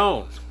about his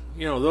own,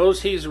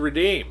 those he's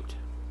redeemed.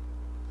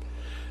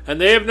 And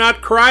they have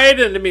not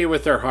cried unto me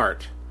with their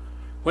heart,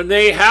 when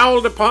they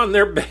howled upon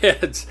their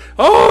beds,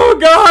 Oh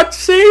God,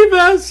 save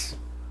us!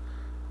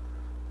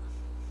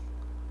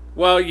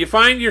 Well, you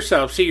find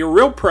yourself, you're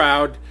real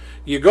proud,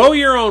 you go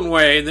your own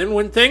way, and then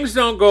when things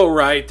don't go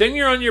right, then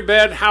you're on your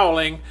bed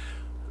howling,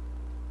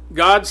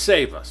 God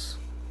save us.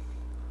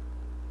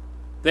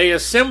 They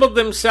assembled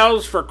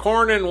themselves for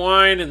corn and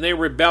wine, and they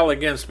rebel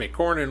against me.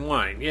 Corn and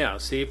wine, yeah,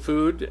 see,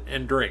 food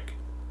and drink.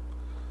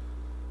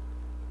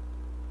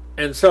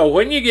 And so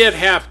when you get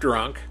half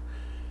drunk,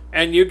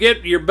 and you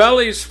get your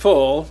bellies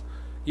full,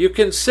 you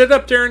can sit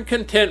up there in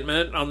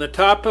contentment on the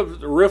top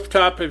of the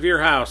rooftop of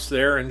your house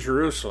there in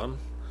Jerusalem,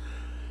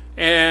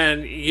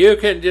 and you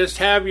can just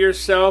have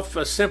yourself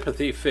a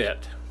sympathy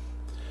fit.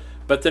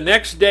 But the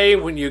next day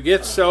when you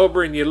get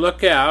sober and you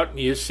look out and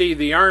you see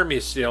the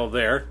army still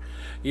there,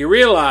 you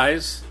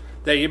realize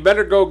that you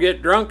better go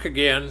get drunk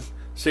again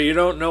so you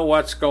don't know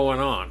what's going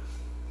on.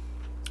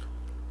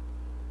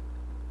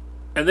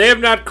 And they have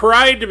not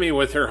cried to me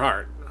with their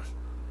heart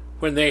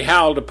when they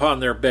howled upon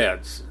their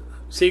beds.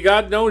 See,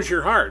 God knows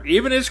your heart.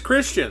 Even as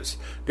Christians,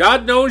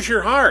 God knows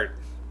your heart.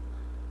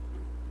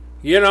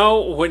 You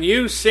know, when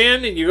you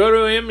sin and you go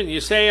to Him and you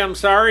say, I'm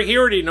sorry, He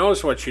already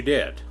knows what you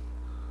did.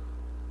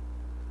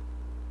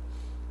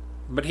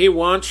 But He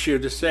wants you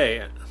to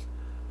say,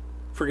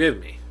 forgive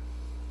me.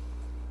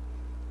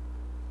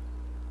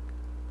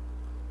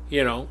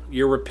 You know,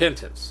 your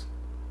repentance.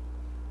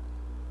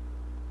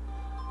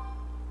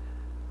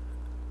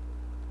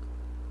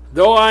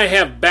 Though I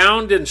have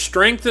bound and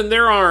strengthened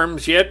their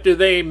arms, yet do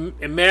they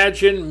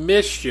imagine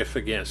mischief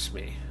against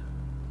me.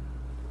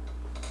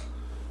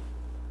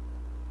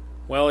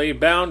 Well, He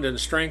bound and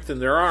strengthened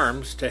their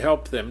arms to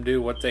help them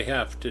do what they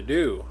have to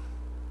do.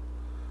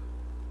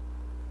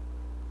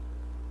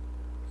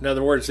 In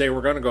other words, they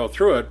were going to go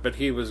through it, but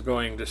He was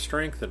going to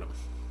strengthen them.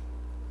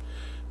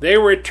 They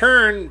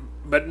return,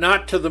 but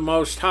not to the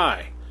Most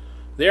High.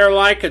 They are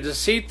like a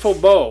deceitful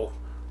bow.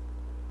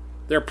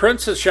 Their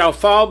princes shall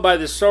fall by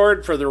the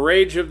sword for the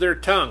rage of their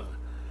tongue.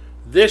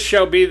 This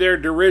shall be their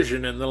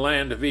derision in the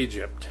land of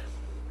Egypt.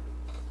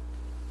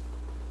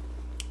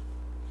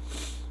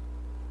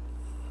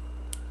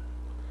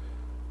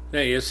 Now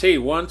you see,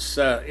 once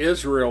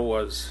Israel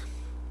was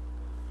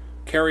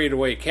carried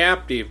away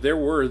captive, there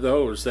were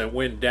those that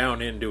went down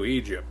into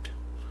Egypt.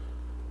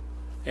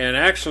 And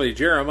actually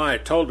Jeremiah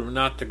told them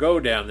not to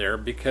go down there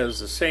because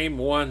the same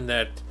one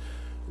that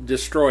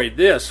destroyed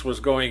this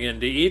was going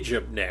into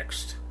Egypt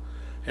next.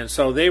 And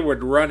so they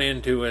would run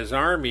into his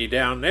army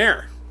down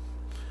there.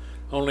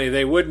 Only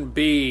they wouldn't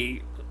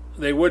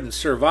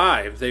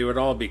survive. They would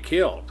all be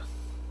killed.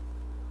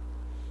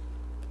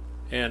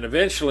 And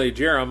eventually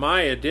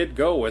Jeremiah did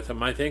go with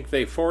them. I think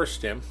they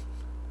forced him,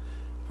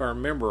 if I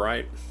remember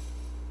right.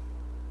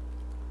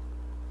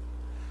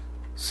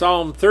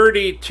 Psalm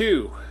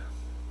 32.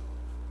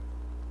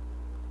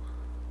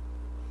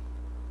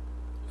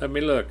 Let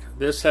me look.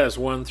 This has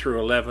 1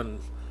 through 11.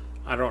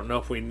 I don't know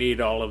if we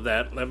need all of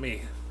that.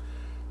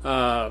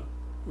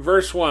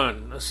 Verse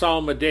 1, a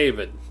Psalm of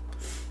David.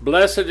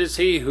 Blessed is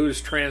he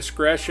whose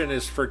transgression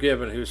is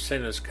forgiven, whose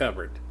sin is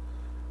covered.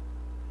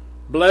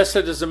 Blessed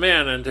is the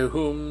man unto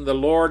whom the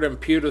Lord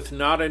imputeth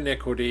not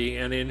iniquity,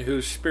 and in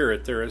whose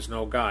spirit there is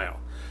no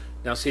guile.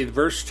 Now see,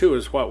 verse 2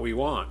 is what we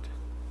want.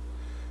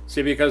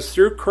 See, because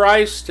through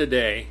Christ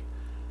today,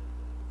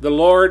 the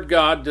Lord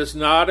God does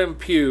not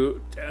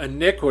impute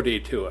iniquity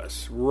to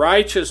us.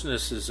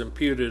 Righteousness is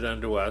imputed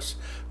unto us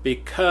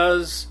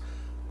because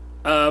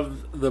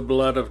of the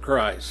blood of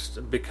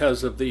Christ,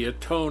 because of the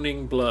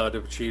atoning blood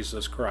of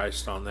Jesus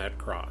Christ on that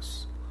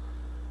cross.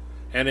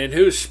 And in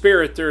whose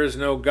spirit there is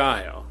no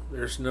guile,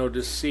 there's no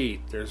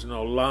deceit, there's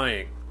no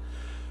lying.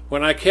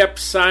 When I kept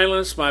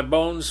silence, my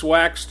bones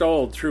waxed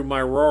old through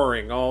my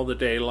roaring all the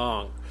day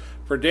long.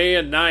 For day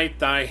and night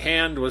thy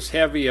hand was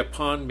heavy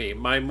upon me.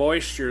 My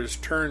moisture is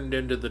turned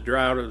into the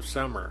drought of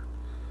summer.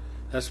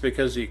 That's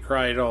because he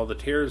cried all the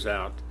tears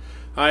out.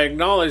 I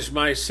acknowledged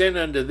my sin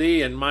unto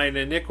thee, and mine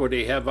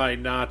iniquity have I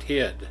not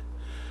hid.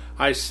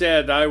 I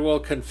said, I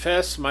will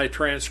confess my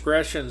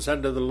transgressions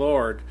unto the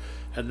Lord,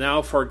 and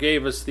thou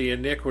forgavest the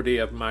iniquity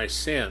of my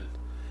sin.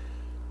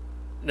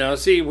 Now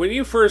see, when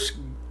you first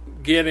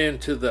get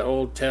into the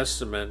Old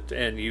Testament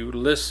and you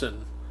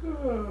listen,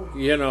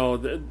 you know,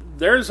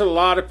 there's a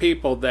lot of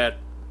people that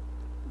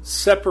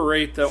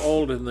separate the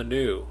old and the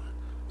new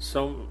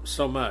so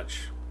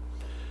much.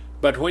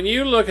 But when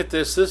you look at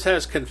this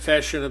has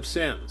confession of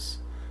sins.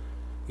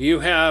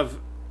 You have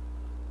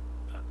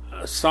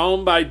a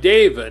psalm by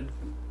David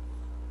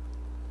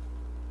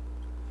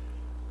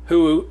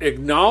who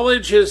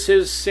acknowledges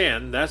his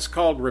sin. That's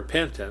called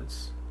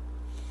repentance.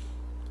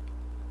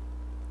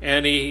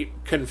 And he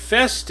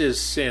confessed his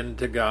sin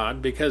to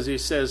God because he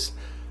says,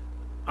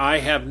 I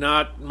have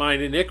not,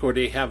 mine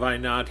iniquity have I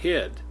not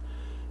hid.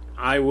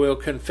 I will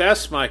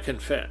confess my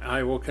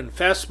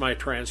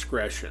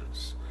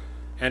transgressions.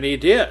 And he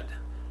did.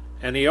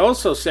 And he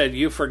also said,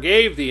 you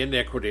forgave the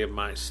iniquity of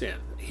my sin.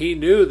 He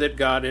knew that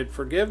God had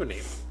forgiven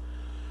him.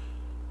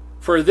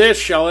 For this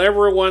shall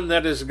every one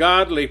that is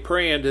godly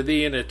pray unto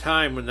thee in a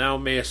time when thou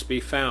mayest be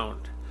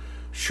found.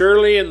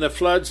 Surely in the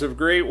floods of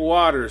great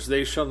waters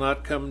they shall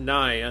not come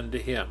nigh unto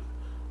him.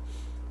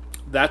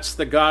 That's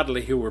the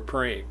godly who were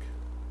praying.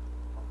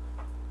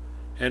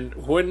 And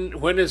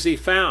when is he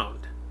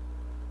found?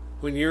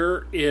 When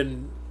you're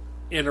in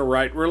a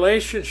right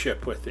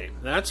relationship with him.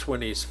 That's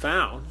when he's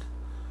found.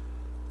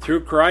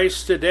 Through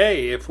Christ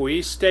today, if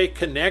we stay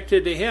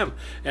connected to him.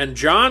 And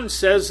John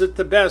says it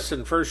the best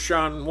in 1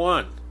 John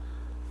 1.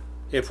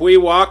 If we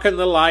walk in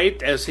the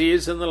light as he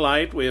is in the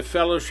light, we have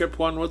fellowship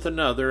one with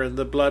another, and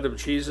the blood of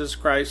Jesus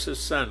Christ his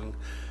Son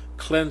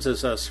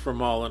cleanses us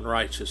from all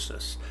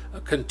unrighteousness.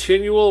 A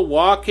continual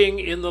walking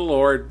in the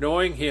Lord,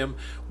 knowing him,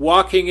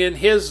 walking in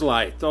his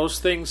light, those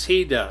things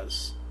he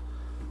does,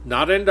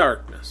 not in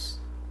darkness.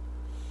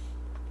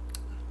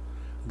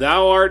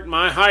 Thou art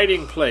my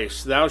hiding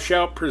place. Thou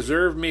shalt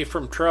preserve me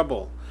from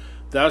trouble.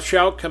 Thou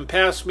shalt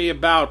compass me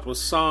about with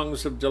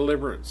songs of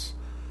deliverance.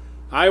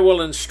 I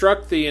will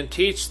instruct thee and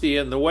teach thee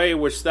in the way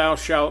which thou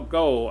shalt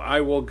go.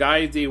 I will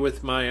guide thee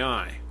with my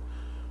eye.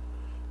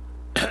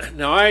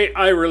 Now,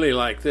 I really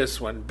like this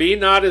one. Be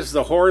not as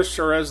the horse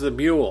or as the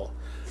mule,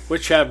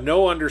 which have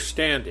no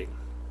understanding,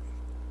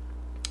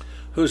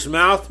 whose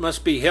mouth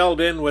must be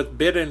held in with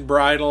bit and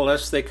bridle,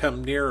 lest they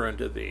come near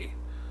unto thee.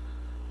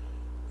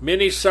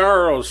 Many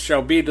sorrows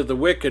shall be to the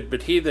wicked,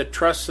 but he that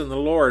trusts in the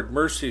Lord,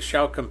 mercy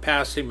shall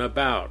compass him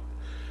about.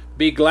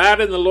 Be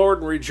glad in the Lord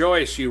and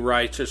rejoice, you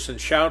righteous,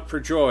 and shout for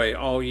joy,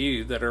 all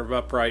you that are of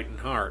upright in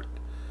heart.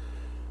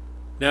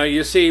 Now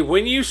you see,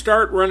 when you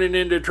start running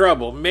into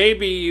trouble,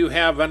 maybe you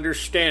have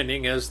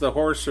understanding as the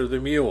horse or the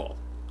mule.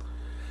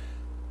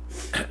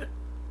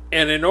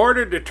 And in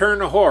order to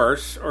turn a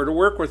horse or to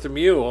work with a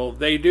mule,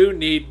 they do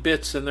need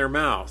bits in their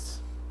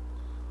mouth.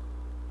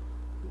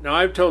 Now,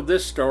 I've told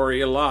this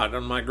story a lot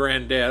on my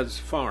granddad's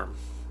farm.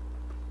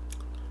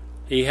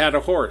 He had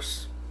a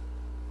horse.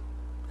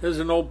 It was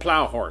an old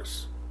plow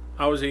horse.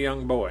 I was a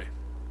young boy.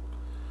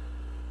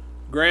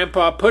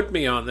 Grandpa put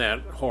me on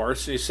that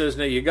horse, and he says,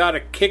 now you got to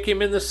kick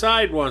him in the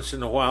side once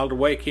in a while to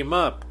wake him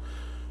up,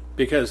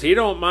 because he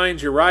don't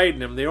mind you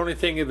riding him. The only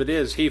thing of it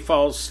is he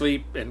falls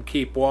asleep and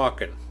keep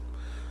walking.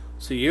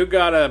 So you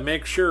got to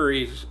make sure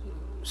he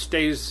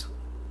stays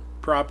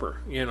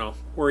proper,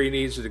 where he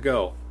needs to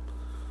go.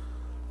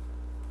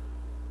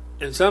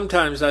 And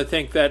sometimes I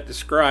think that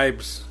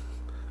describes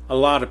a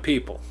lot of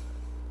people.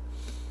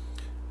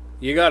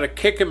 You got to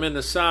kick him in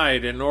the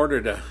side in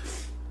order to,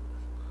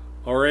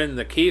 or in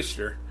the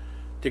keister,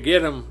 to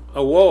get him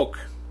awoke.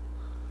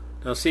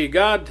 Now see,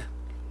 God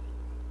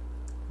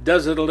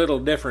does it a little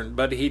different,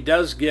 but he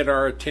does get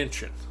our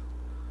attention.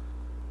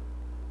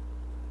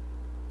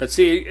 But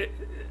see,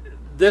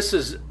 this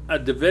is a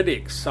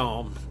Davidic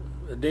psalm,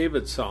 a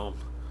David psalm,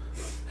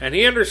 and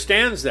he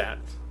understands that.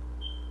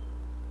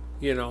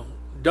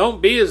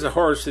 Don't be as the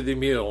horse or the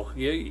mule,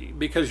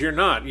 because you're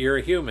not. You're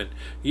a human.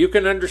 You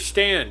can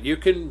understand. You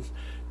can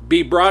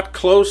be brought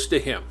close to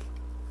him,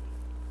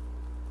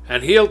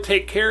 and he'll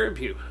take care of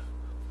you.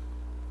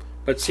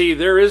 But see,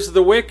 there is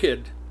the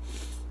wicked,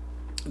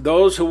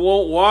 those who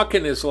won't walk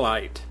in his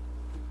light,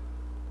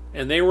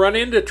 and they run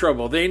into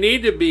trouble. They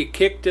need to be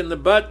kicked in the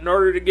butt in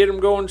order to get them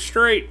going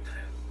straight.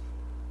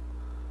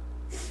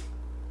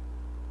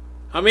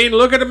 I mean,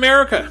 look at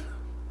America.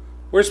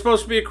 We're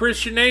supposed to be a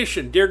Christian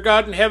nation. Dear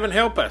God in heaven,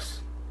 help us.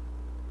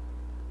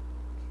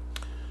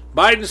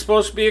 Biden's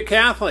supposed to be a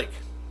Catholic.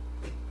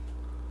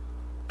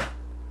 And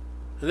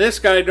this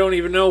guy don't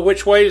even know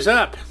which way's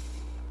up.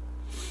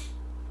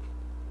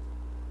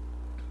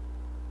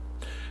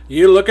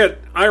 You look at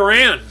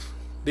Iran.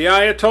 The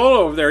Ayatollah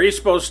over there, he's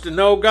supposed to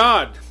know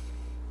God.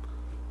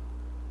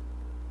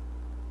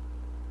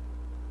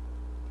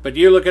 But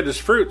you look at his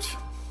fruits.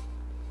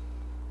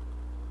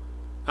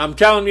 I'm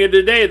telling you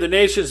today, the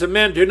nations of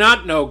men do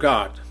not know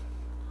God.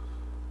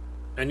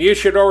 And you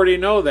should already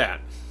know that.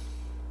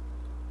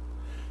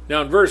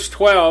 Now in verse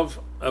 12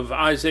 of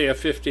Isaiah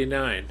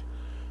 59,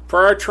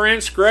 for our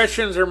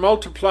transgressions are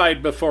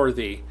multiplied before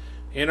thee,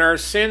 and our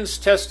sins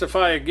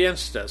testify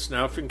against us.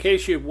 Now, if in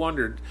case you've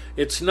wondered,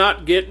 it's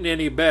not getting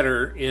any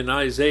better in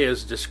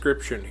Isaiah's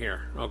description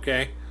here,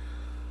 okay?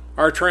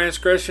 Our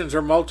transgressions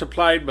are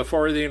multiplied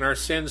before thee, and our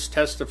sins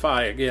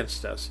testify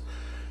against us.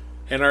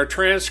 And our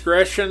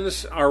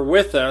transgressions are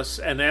with us,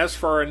 and as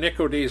for our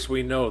iniquities,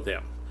 we know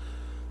them.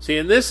 See,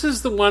 and this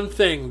is the one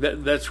thing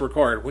that's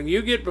required. When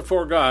you get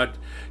before God,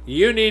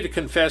 you need to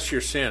confess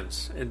your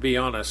sins and be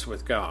honest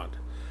with God.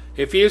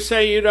 If you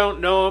say you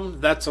don't know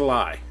him, that's a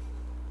lie.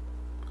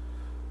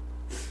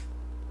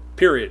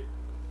 Period.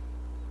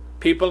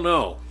 People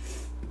know.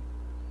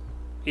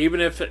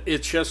 Even if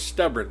it's just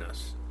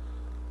stubbornness.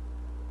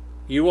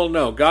 You will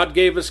know. God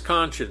gave us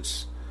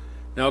conscience.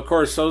 Now, of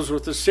course, those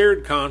with a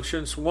seared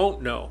conscience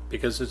won't know,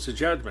 because it's a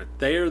judgment.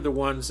 They are the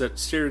ones that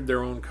seared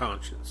their own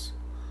conscience.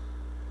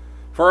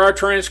 For our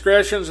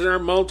transgressions are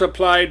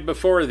multiplied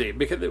before thee.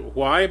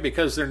 Why?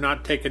 Because they're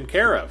not taken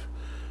care of.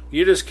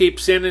 You just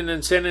keep sinning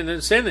and sinning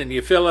and sinning.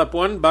 You fill up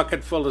one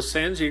bucket full of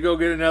sins, you go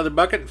get another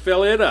bucket and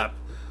fill it up.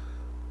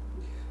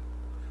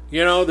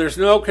 There's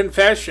no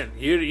confession.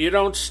 You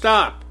don't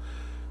stop.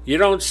 You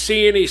don't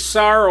see any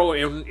sorrow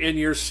in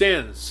your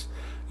sins.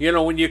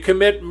 When you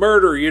commit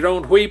murder, you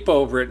don't weep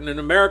over it. And in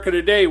America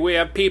today, we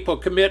have people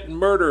committing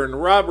murder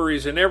and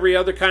robberies and every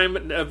other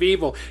kind of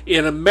evil.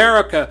 In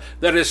America,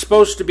 that is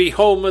supposed to be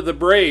home of the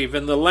brave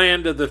and the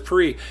land of the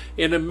free.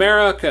 In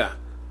America,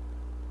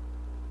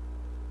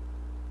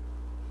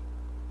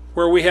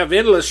 where we have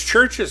endless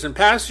churches and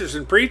pastors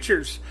and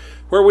preachers,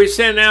 where we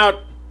send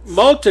out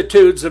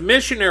multitudes of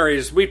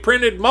missionaries. We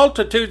printed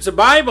multitudes of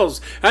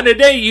Bibles. And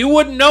today you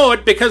wouldn't know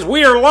it because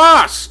we are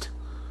lost.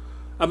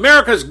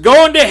 America's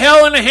going to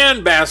hell in a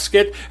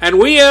handbasket, and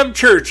we have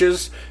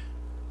churches,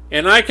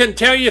 and I can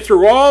tell you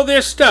through all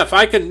this stuff,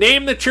 I can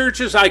name the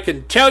churches, I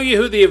can tell you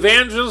who the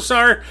evangelists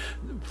are,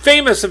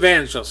 famous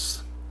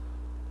evangelists.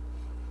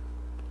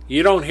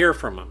 You don't hear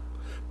from them.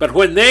 But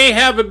when they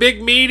have a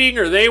big meeting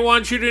or they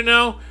want you to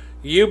know,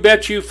 You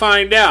bet you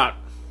find out.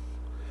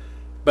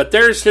 But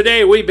there's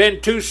today, we've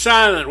been too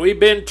silent. We've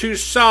been too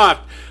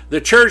soft.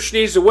 The church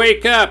needs to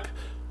wake up.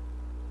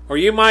 Or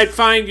you might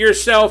find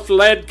yourself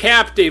led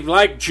captive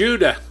like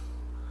Judah.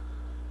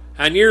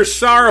 And you're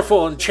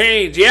sorrowful and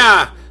chained.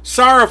 Yeah,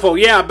 sorrowful,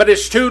 yeah, but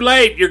it's too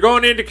late. You're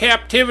going into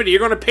captivity. You're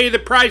going to pay the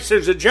price.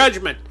 There's a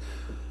judgment.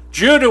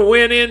 Judah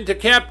went into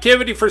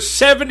captivity for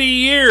 70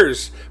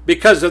 years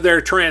because of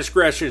their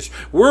transgressions.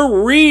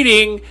 We're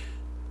reading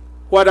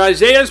what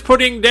Isaiah's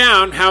putting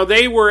down, how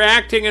they were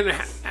acting and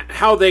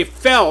how they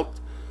felt,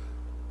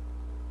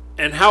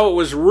 and how it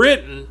was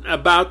written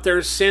about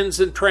their sins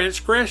and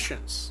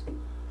transgressions.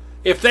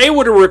 If they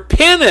would have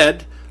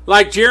repented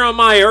like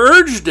Jeremiah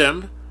urged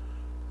them,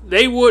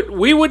 we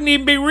wouldn't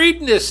even be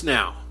reading this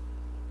now.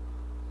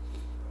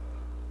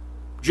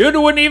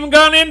 Judah wouldn't even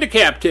gone into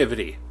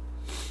captivity.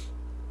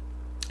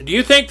 Do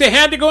you think they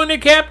had to go into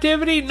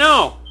captivity?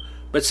 No.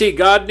 But see,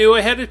 God knew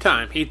ahead of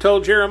time. He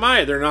told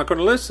Jeremiah they're not going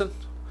to listen.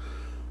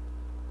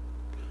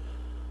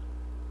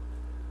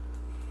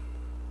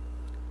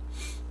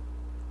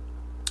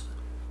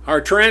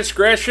 Our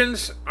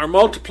transgressions are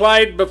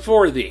multiplied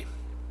before thee.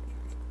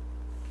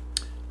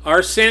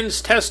 Our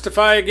sins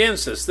testify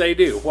against us. They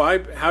do. Why?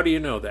 How do you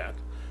know that?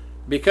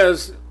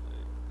 Because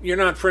you're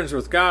not friends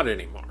with God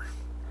anymore.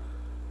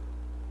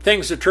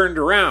 Things have turned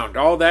around.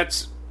 All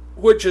that's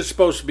which is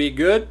supposed to be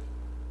good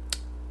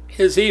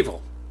is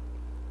evil.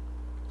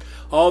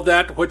 All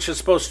that which is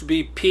supposed to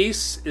be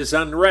peace is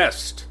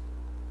unrest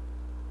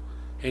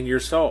in your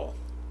soul.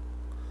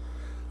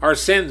 Our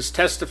sins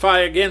testify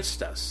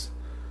against us.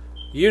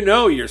 You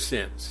know your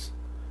sins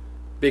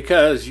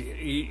because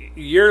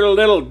your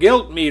little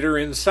guilt meter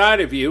inside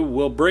of you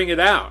will bring it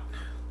out.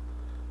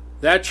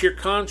 That's your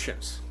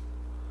conscience.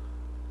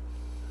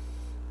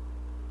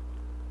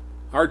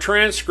 Our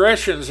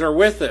transgressions are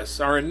with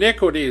us. Our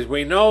iniquities,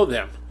 we know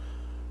them.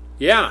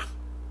 Yeah.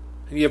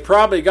 And you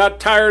probably got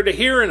tired of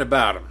hearing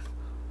about them.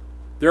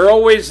 They're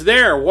always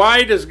there.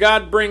 Why does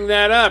God bring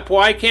that up?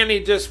 Why can't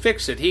He just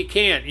fix it? He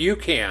can't. You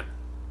can.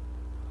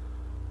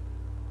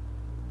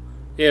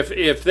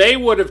 If they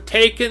would have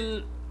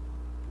taken...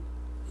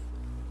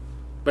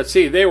 But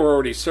see, they were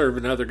already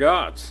serving other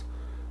gods.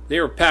 They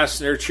were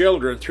passing their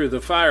children through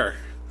the fire.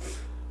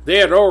 They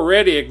had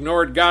already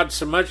ignored God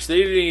so much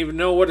they didn't even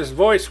know what His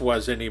voice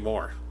was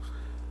anymore.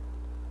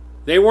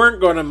 They weren't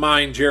going to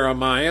mind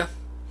Jeremiah.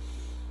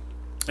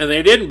 And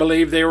they didn't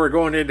believe they were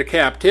going into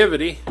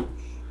captivity.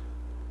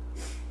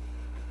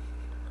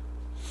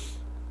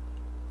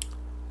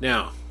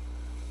 Now,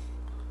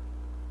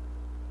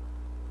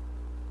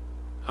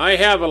 I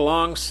have a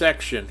long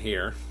section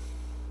here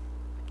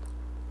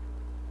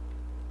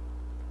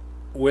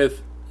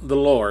with the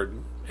Lord,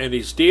 and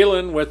He's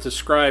dealing with the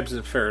scribes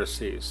and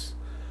Pharisees.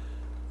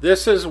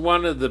 This is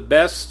one of the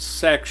best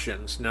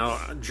sections.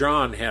 Now,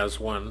 John has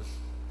one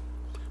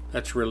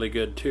that's really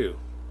good too.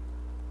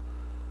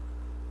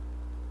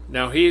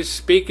 Now, he's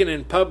speaking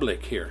in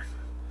public here,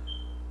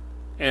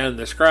 and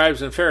the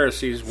scribes and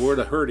Pharisees would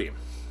have heard him.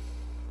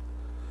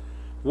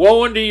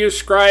 Woe unto you,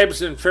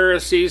 scribes and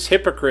Pharisees,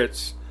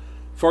 hypocrites,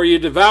 for you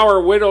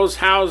devour widows'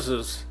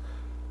 houses,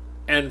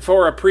 and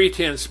for a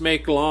pretense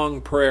make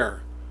long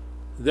prayer.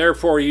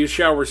 Therefore you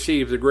shall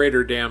receive the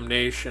greater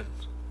damnation.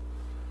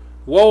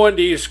 Woe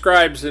unto you,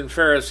 scribes and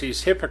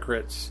Pharisees,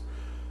 hypocrites,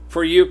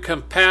 for you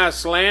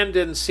compass land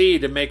and sea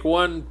to make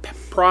one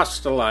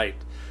proselyte,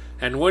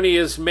 and when he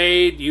is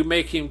made, you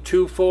make him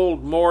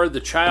twofold more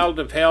the child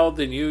of hell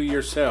than you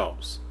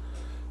yourselves.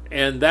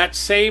 And that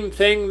same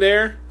thing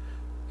there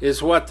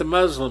is what the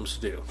Muslims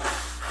do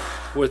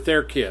with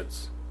their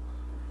kids.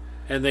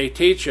 And they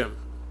teach them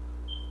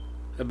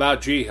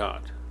about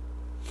jihad.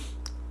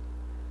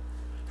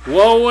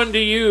 Woe unto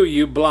you,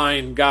 you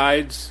blind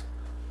guides,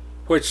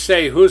 which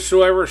say,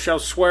 whosoever shall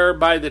swear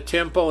by the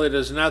temple, it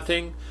is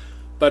nothing,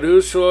 but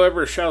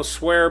whosoever shall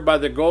swear by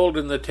the gold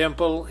in the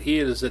temple, he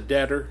is a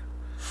debtor.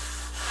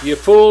 Ye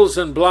fools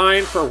and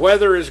blind, for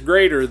whether is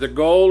greater, the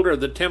gold or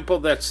the temple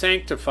that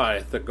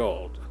sanctifieth the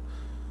gold?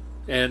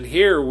 And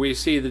here we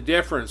see the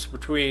difference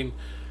between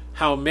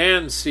how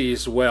man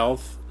sees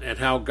wealth and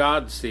how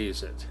God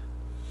sees it.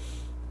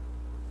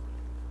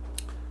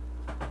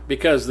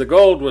 Because the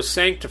gold was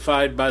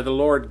sanctified by the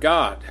Lord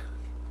God.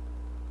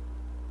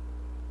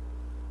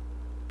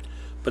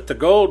 But the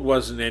gold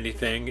wasn't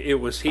anything, it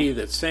was He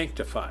that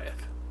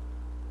sanctifieth.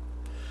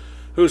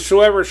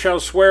 Whosoever shall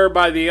swear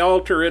by the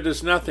altar, it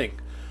is nothing,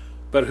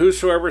 but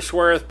whosoever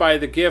sweareth by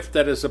the gift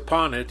that is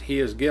upon it, he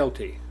is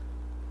guilty.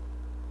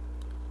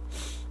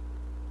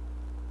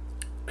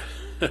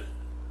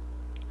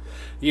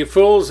 Ye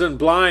fools and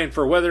blind,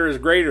 for whether is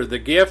greater, the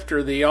gift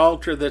or the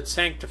altar that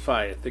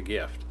sanctifieth the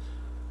gift?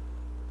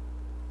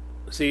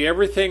 See,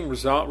 everything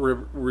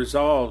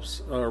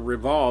revolves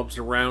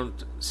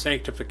around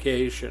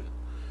sanctification,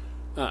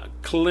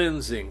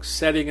 cleansing,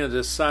 setting it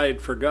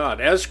aside for God.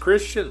 As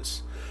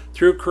Christians,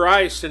 through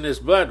Christ and His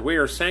blood, we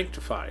are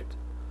sanctified.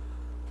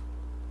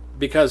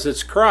 Because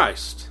it's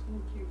Christ.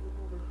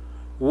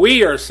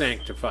 We are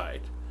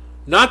sanctified.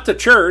 Not the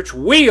church,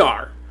 we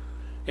are.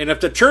 And if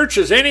the church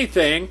is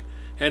anything,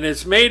 and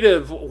it's made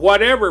of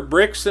whatever,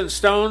 bricks and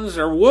stones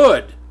or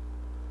wood,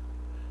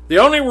 the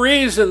only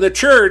reason the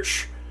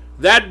church,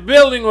 that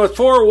building with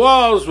 4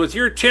 walls, with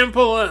your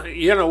temple,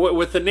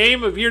 with the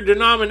name of your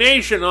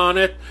denomination on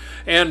it,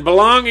 and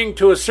belonging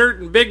to a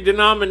certain big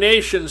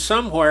denomination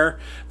somewhere,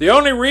 the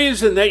only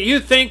reason that you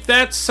think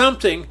that's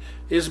something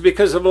is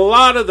because of a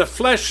lot of the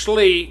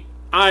fleshly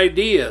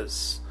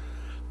ideas.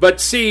 But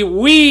see,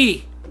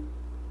 we,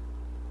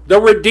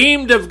 the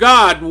redeemed of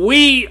God,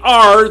 we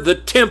are the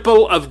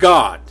temple of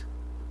God.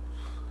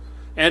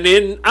 And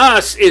in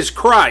us is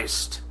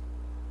Christ.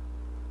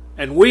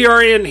 And we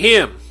are in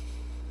Him.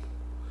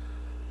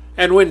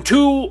 And when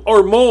 2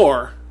 or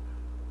more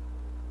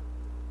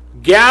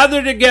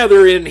gather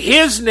together in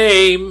His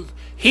name,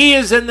 He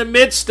is in the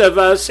midst of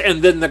us,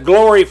 and then the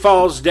glory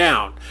falls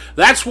down.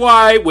 That's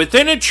why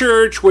within a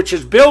church which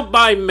is built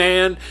by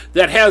man,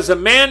 that has a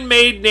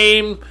man-made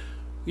name,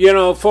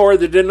 for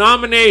the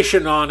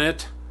denomination on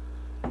it,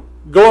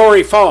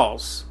 glory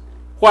falls.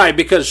 Why?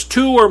 Because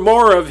 2 or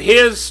more of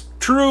His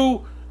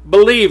true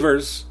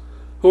believers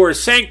who are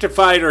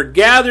sanctified are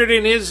gathered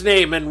in His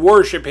name and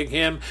worshiping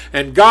Him,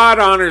 and God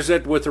honors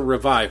it with a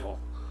revival.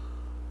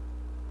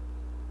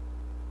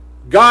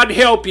 God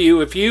help you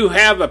if you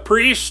have a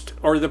priest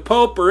or the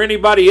Pope or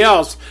anybody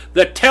else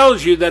that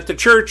tells you that the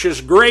church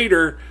is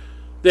greater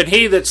than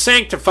He that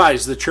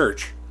sanctifies the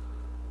church.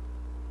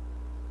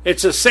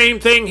 It's the same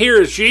thing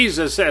here as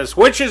Jesus says.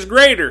 Which is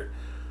greater,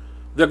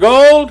 the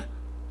gold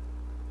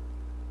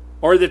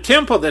or the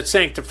temple that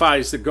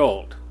sanctifies the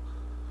gold?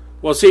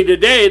 Well, see,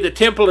 today the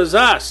temple is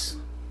us,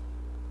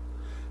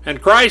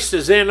 and Christ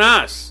is in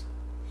us.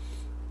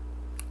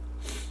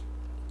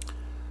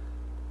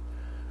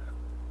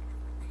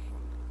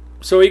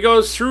 So he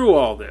goes through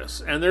all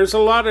this, and there's a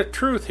lot of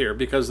truth here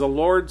because the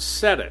Lord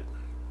said it.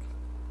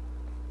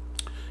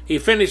 He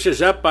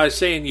finishes up by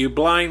saying, you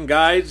blind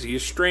guides, you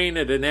strain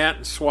at a gnat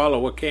and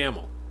swallow a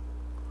camel.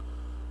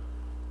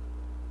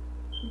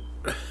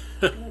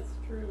 That's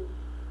true.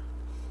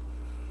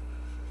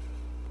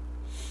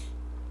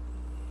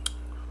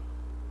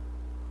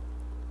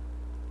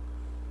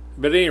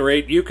 But at any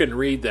rate, you can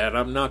read that.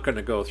 I'm not going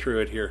to go through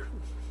it here.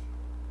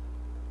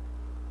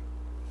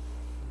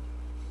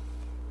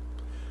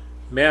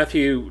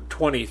 Matthew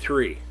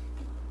 23,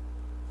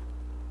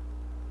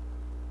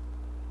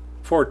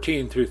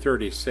 14 through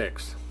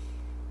 36.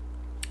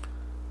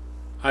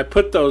 I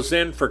put those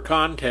in for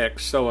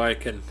context so I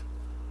can,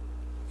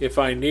 if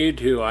I need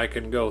to, I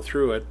can go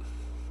through it.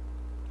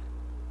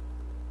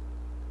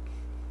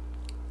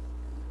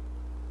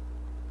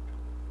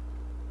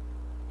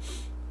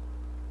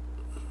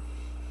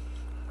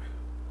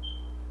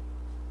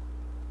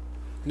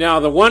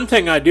 Now, the one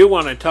thing I do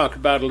want to talk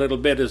about a little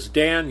bit is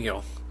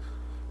Daniel,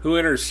 who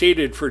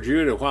interceded for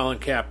Judah while in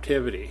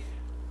captivity.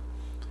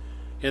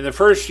 In the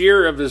first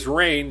year of his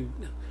reign,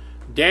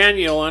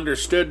 Daniel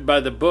understood by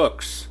the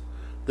books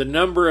the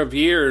number of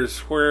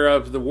years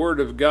whereof the word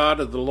of the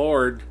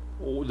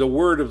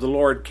word of the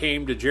Lord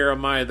came to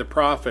Jeremiah the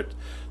prophet,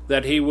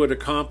 that he would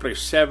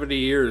accomplish 70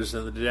 years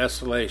in the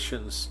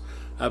desolations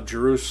of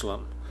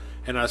Jerusalem.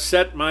 And I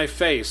set my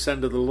face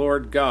unto the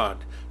Lord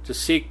God, to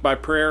seek by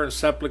prayer and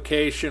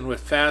supplication with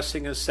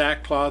fasting and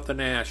sackcloth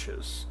and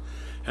ashes.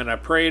 And I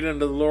prayed unto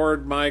the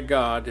Lord my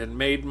God, and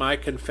made my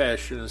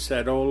confession, and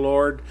said, O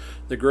Lord,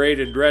 the great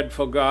and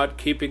dreadful God,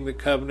 keeping the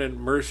covenant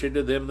and mercy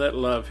to them that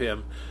love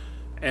him,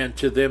 and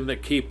to them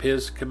that keep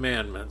his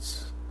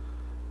commandments.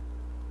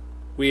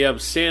 We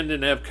have sinned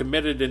and have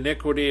committed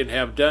iniquity, and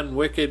have done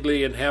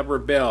wickedly, and have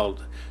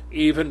rebelled,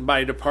 even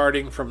by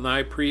departing from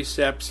thy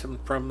precepts and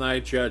from thy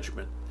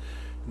judgment.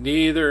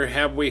 Neither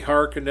have we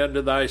hearkened unto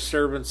thy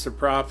servants the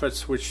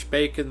prophets, which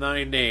spake in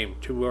thy name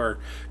to our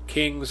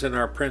kings and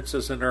our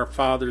princes and our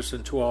fathers,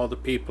 and to all the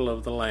people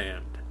of the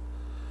land.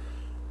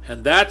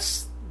 And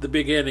that's the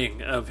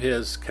beginning of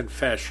his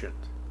confession.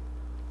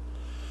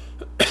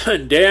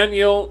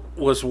 Daniel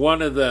was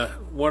one of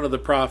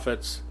the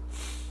prophets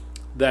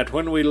that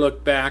when we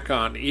look back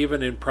on,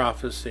 even in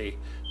prophecy,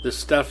 the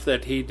stuff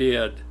that he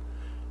did,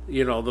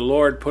 the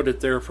Lord put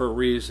it there for a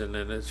reason,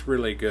 and it's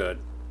really good.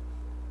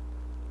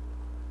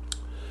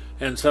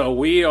 And so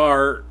we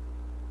are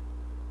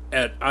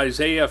at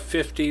Isaiah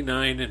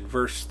 59 and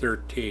verse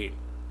 13.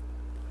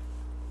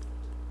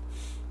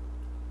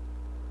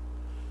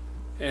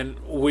 And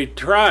we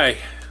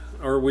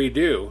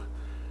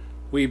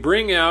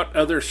bring out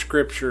other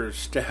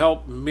scriptures to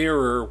help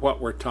mirror what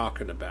we're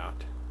talking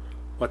about,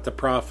 what the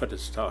prophet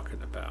is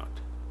talking about.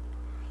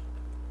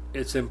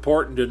 It's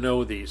important to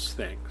know these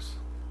things.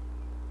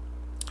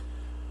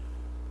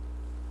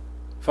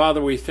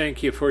 Father, we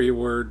thank you for your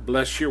word.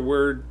 Bless your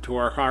word to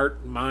our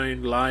heart,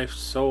 mind, life,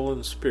 soul,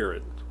 and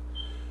spirit.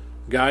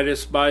 Guide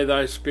us by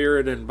thy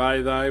spirit and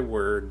by thy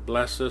word.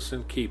 Bless us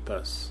and keep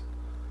us.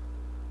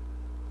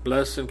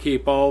 Bless and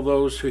keep all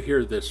those who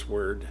hear this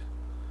word.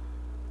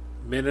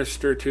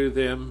 Minister to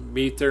them,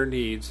 meet their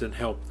needs, and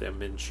help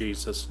them in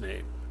Jesus'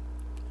 name.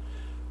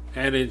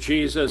 And in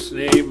Jesus'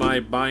 name I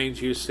bind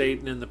you,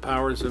 Satan, and the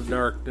powers of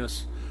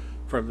darkness,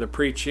 from the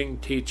preaching,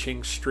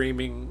 teaching,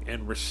 streaming,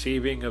 and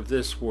receiving of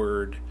this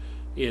word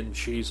in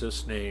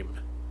Jesus' name.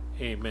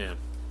 Amen.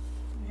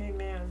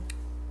 Amen.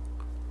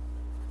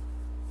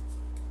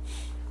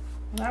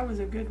 That was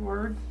a good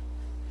word.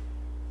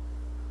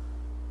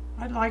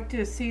 I'd like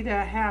to see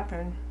that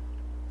happen.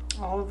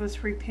 All of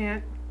us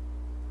repent,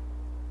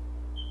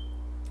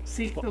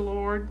 seek the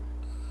Lord.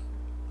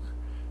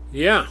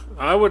 Yeah,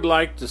 I would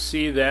like to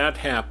see that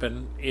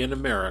happen in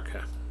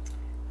America.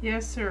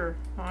 Yes, sir.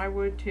 I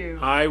would too.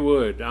 I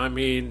would. I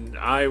mean,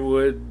 I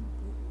would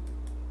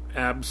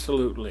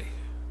absolutely.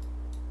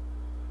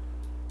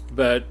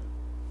 But,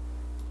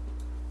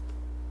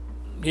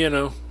 you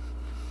know,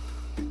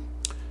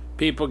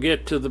 people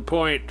get to the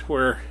point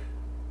where,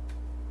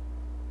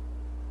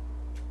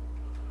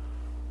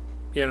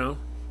 you know,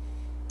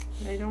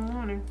 they don't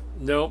want to.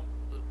 Nope,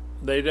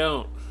 they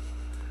don't.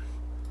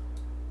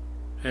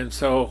 And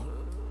so,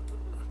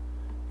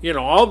 you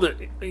know,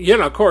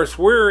 of course,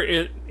 we're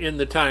in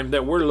the time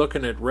that we're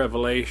looking at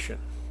Revelation,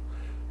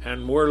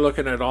 and we're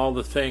looking at all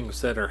the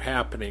things that are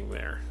happening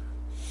there.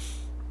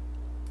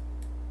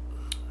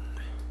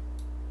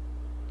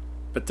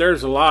 But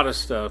there's a lot of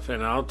stuff,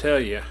 and I'll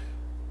tell you,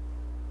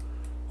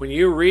 when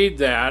you read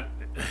that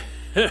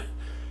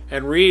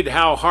and read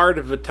how hard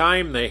of a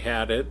time they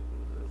had it,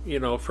 you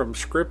know, from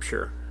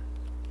Scripture,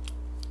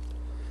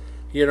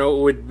 you know,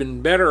 it would have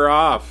been better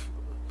off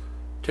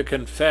to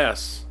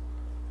confess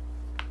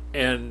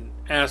and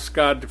ask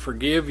God to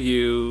forgive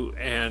you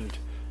and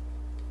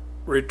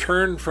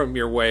return from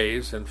your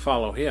ways and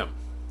follow Him.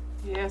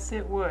 Yes,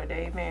 it would.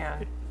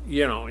 Amen.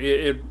 You know,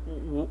 it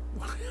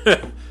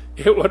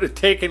would have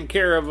taken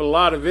care of a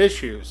lot of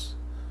issues.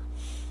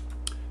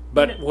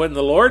 But when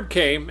the Lord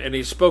came and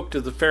He spoke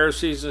to the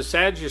Pharisees and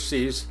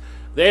Sadducees,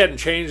 they hadn't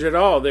changed at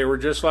all. They were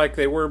just like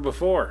they were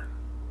before.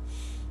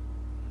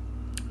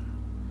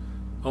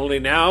 Only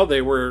now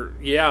they were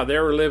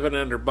living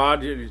under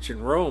bondage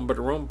in Rome, but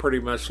Rome pretty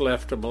much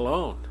left them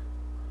alone.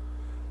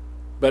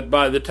 But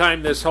by the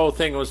time this whole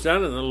thing was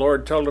done and the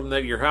Lord told them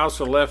that your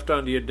house was left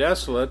unto you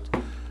desolate,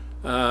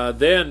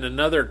 then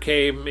another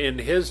came in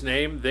His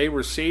name. They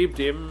received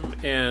Him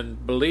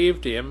and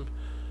believed Him,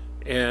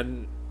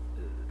 and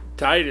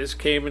Titus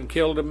came and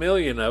killed 1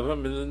 million of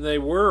them, and then they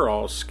were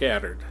all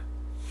scattered.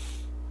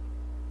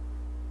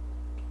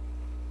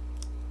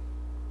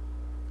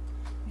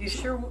 I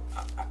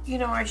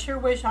sure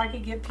wish I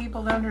could get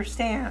people to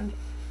understand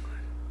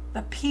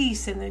the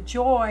peace and the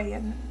joy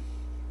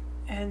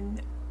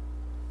and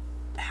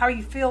how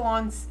you feel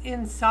on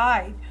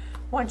inside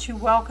once you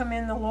welcome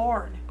in the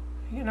Lord,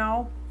 you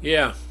know?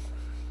 Yeah.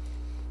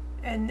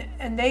 And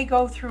they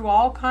go through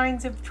all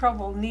kinds of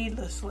trouble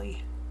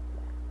needlessly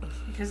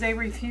because they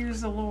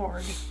refuse the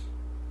Lord.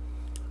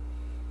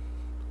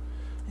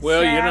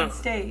 Well, sad you know,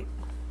 state.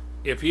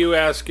 If you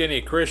ask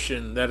any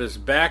Christian that is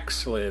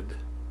backslid,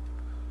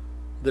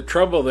 the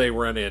trouble they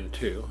run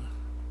into,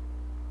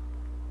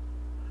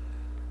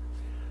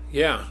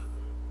 yeah,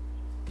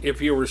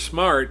 if you were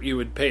smart, you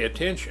would pay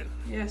attention.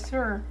 Yes,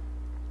 sir.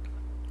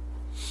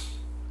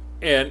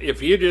 And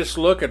if you just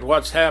look at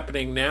what's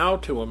happening now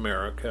to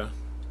America,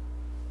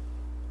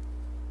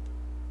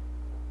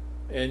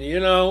 and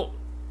you know,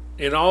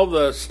 in all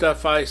the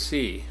stuff I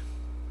see,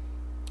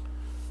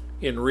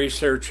 in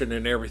research and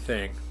in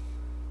everything,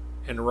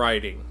 and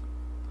writing,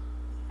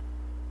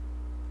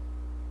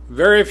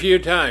 very few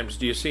times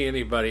do you see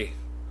anybody,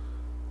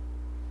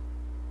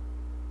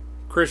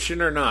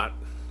 Christian or not,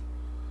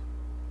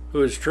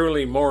 who is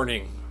truly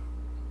mourning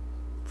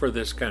for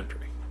this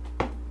country,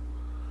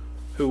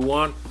 who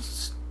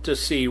wants to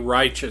see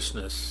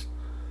righteousness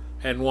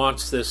and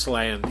wants this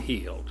land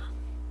healed.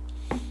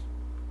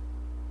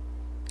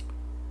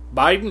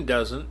 Biden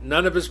doesn't.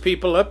 None of his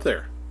people up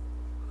there.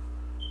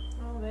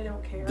 Oh, they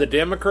don't care. The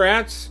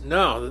Democrats,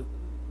 no,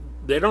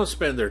 they don't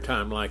spend their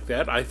time like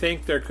that. I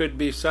think there could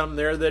be some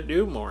there that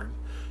do mourn,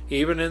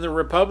 even in the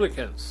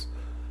Republicans.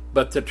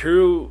 But the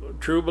true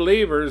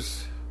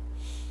believers,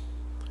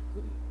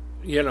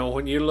 you know,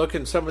 when you look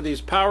in some of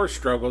these power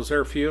struggles,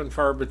 they're few and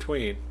far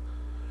between.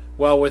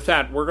 Well, with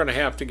that, we're going to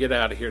have to get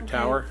out of here, okay.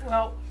 Tower.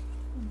 Well,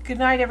 good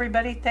night,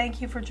 everybody.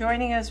 Thank you for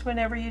joining us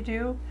whenever you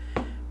do.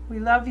 We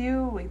love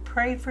you, we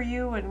pray for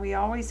you, and we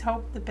always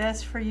hope the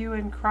best for you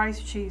in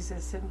Christ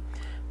Jesus. And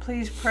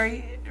please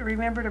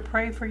remember to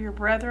pray for your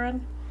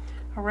brethren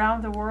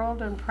around the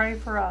world and pray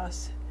for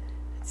us.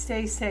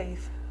 Stay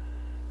safe.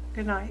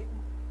 Good night.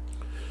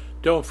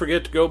 Don't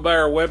forget to go by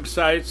our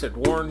websites at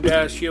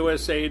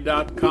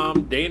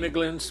warn-usa.com,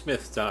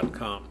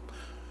 danaglennsmith.com.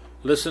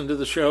 Listen to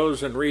the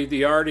shows and read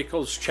the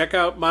articles. Check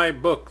out my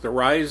book, The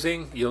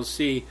Rising. You'll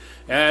see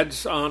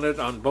ads on it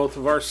on both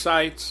of our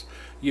sites.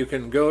 You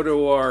can go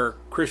to our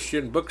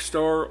Christian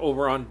bookstore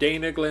over on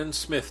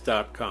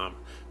danaglennsmith.com.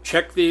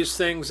 Check these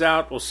things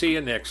out. We'll see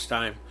you next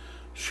time.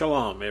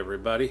 Shalom,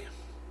 everybody.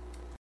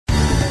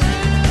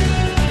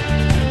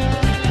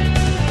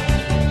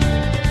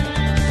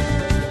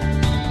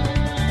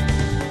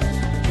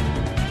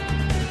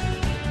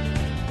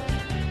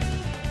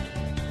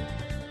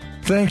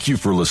 Thank you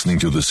for listening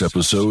to this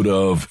episode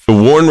of The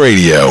Warn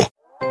Radio.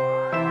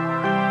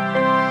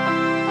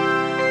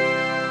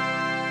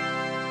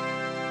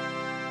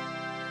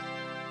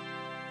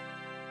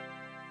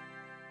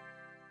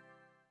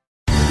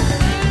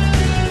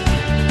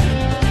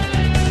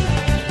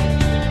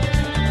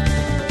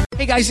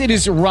 guys, it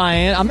is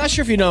Ryan. I'm not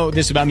sure if you know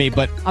this about me,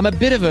 but I'm a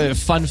bit of a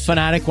fun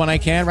fanatic when I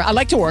can. I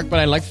like to work, but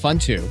I like fun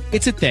too.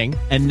 It's a thing.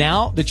 And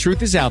now the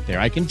truth is out there.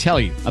 I can tell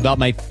you about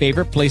my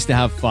favorite place to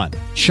have fun.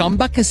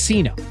 Chumba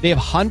Casino. They have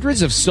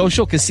hundreds of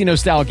social casino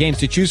style games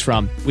to choose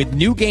from with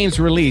new games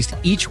released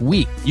each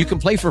week. You can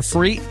play for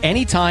free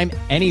anytime,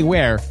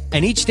 anywhere.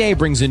 And each day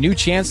brings a new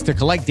chance to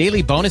collect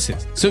daily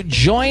bonuses. So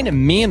join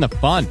me in the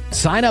fun.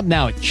 Sign up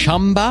now at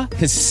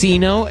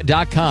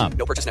ChumbaCasino.com.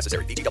 No purchase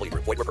necessary. VGW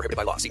Group. Void where prohibited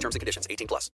by law. See terms and conditions. 18+.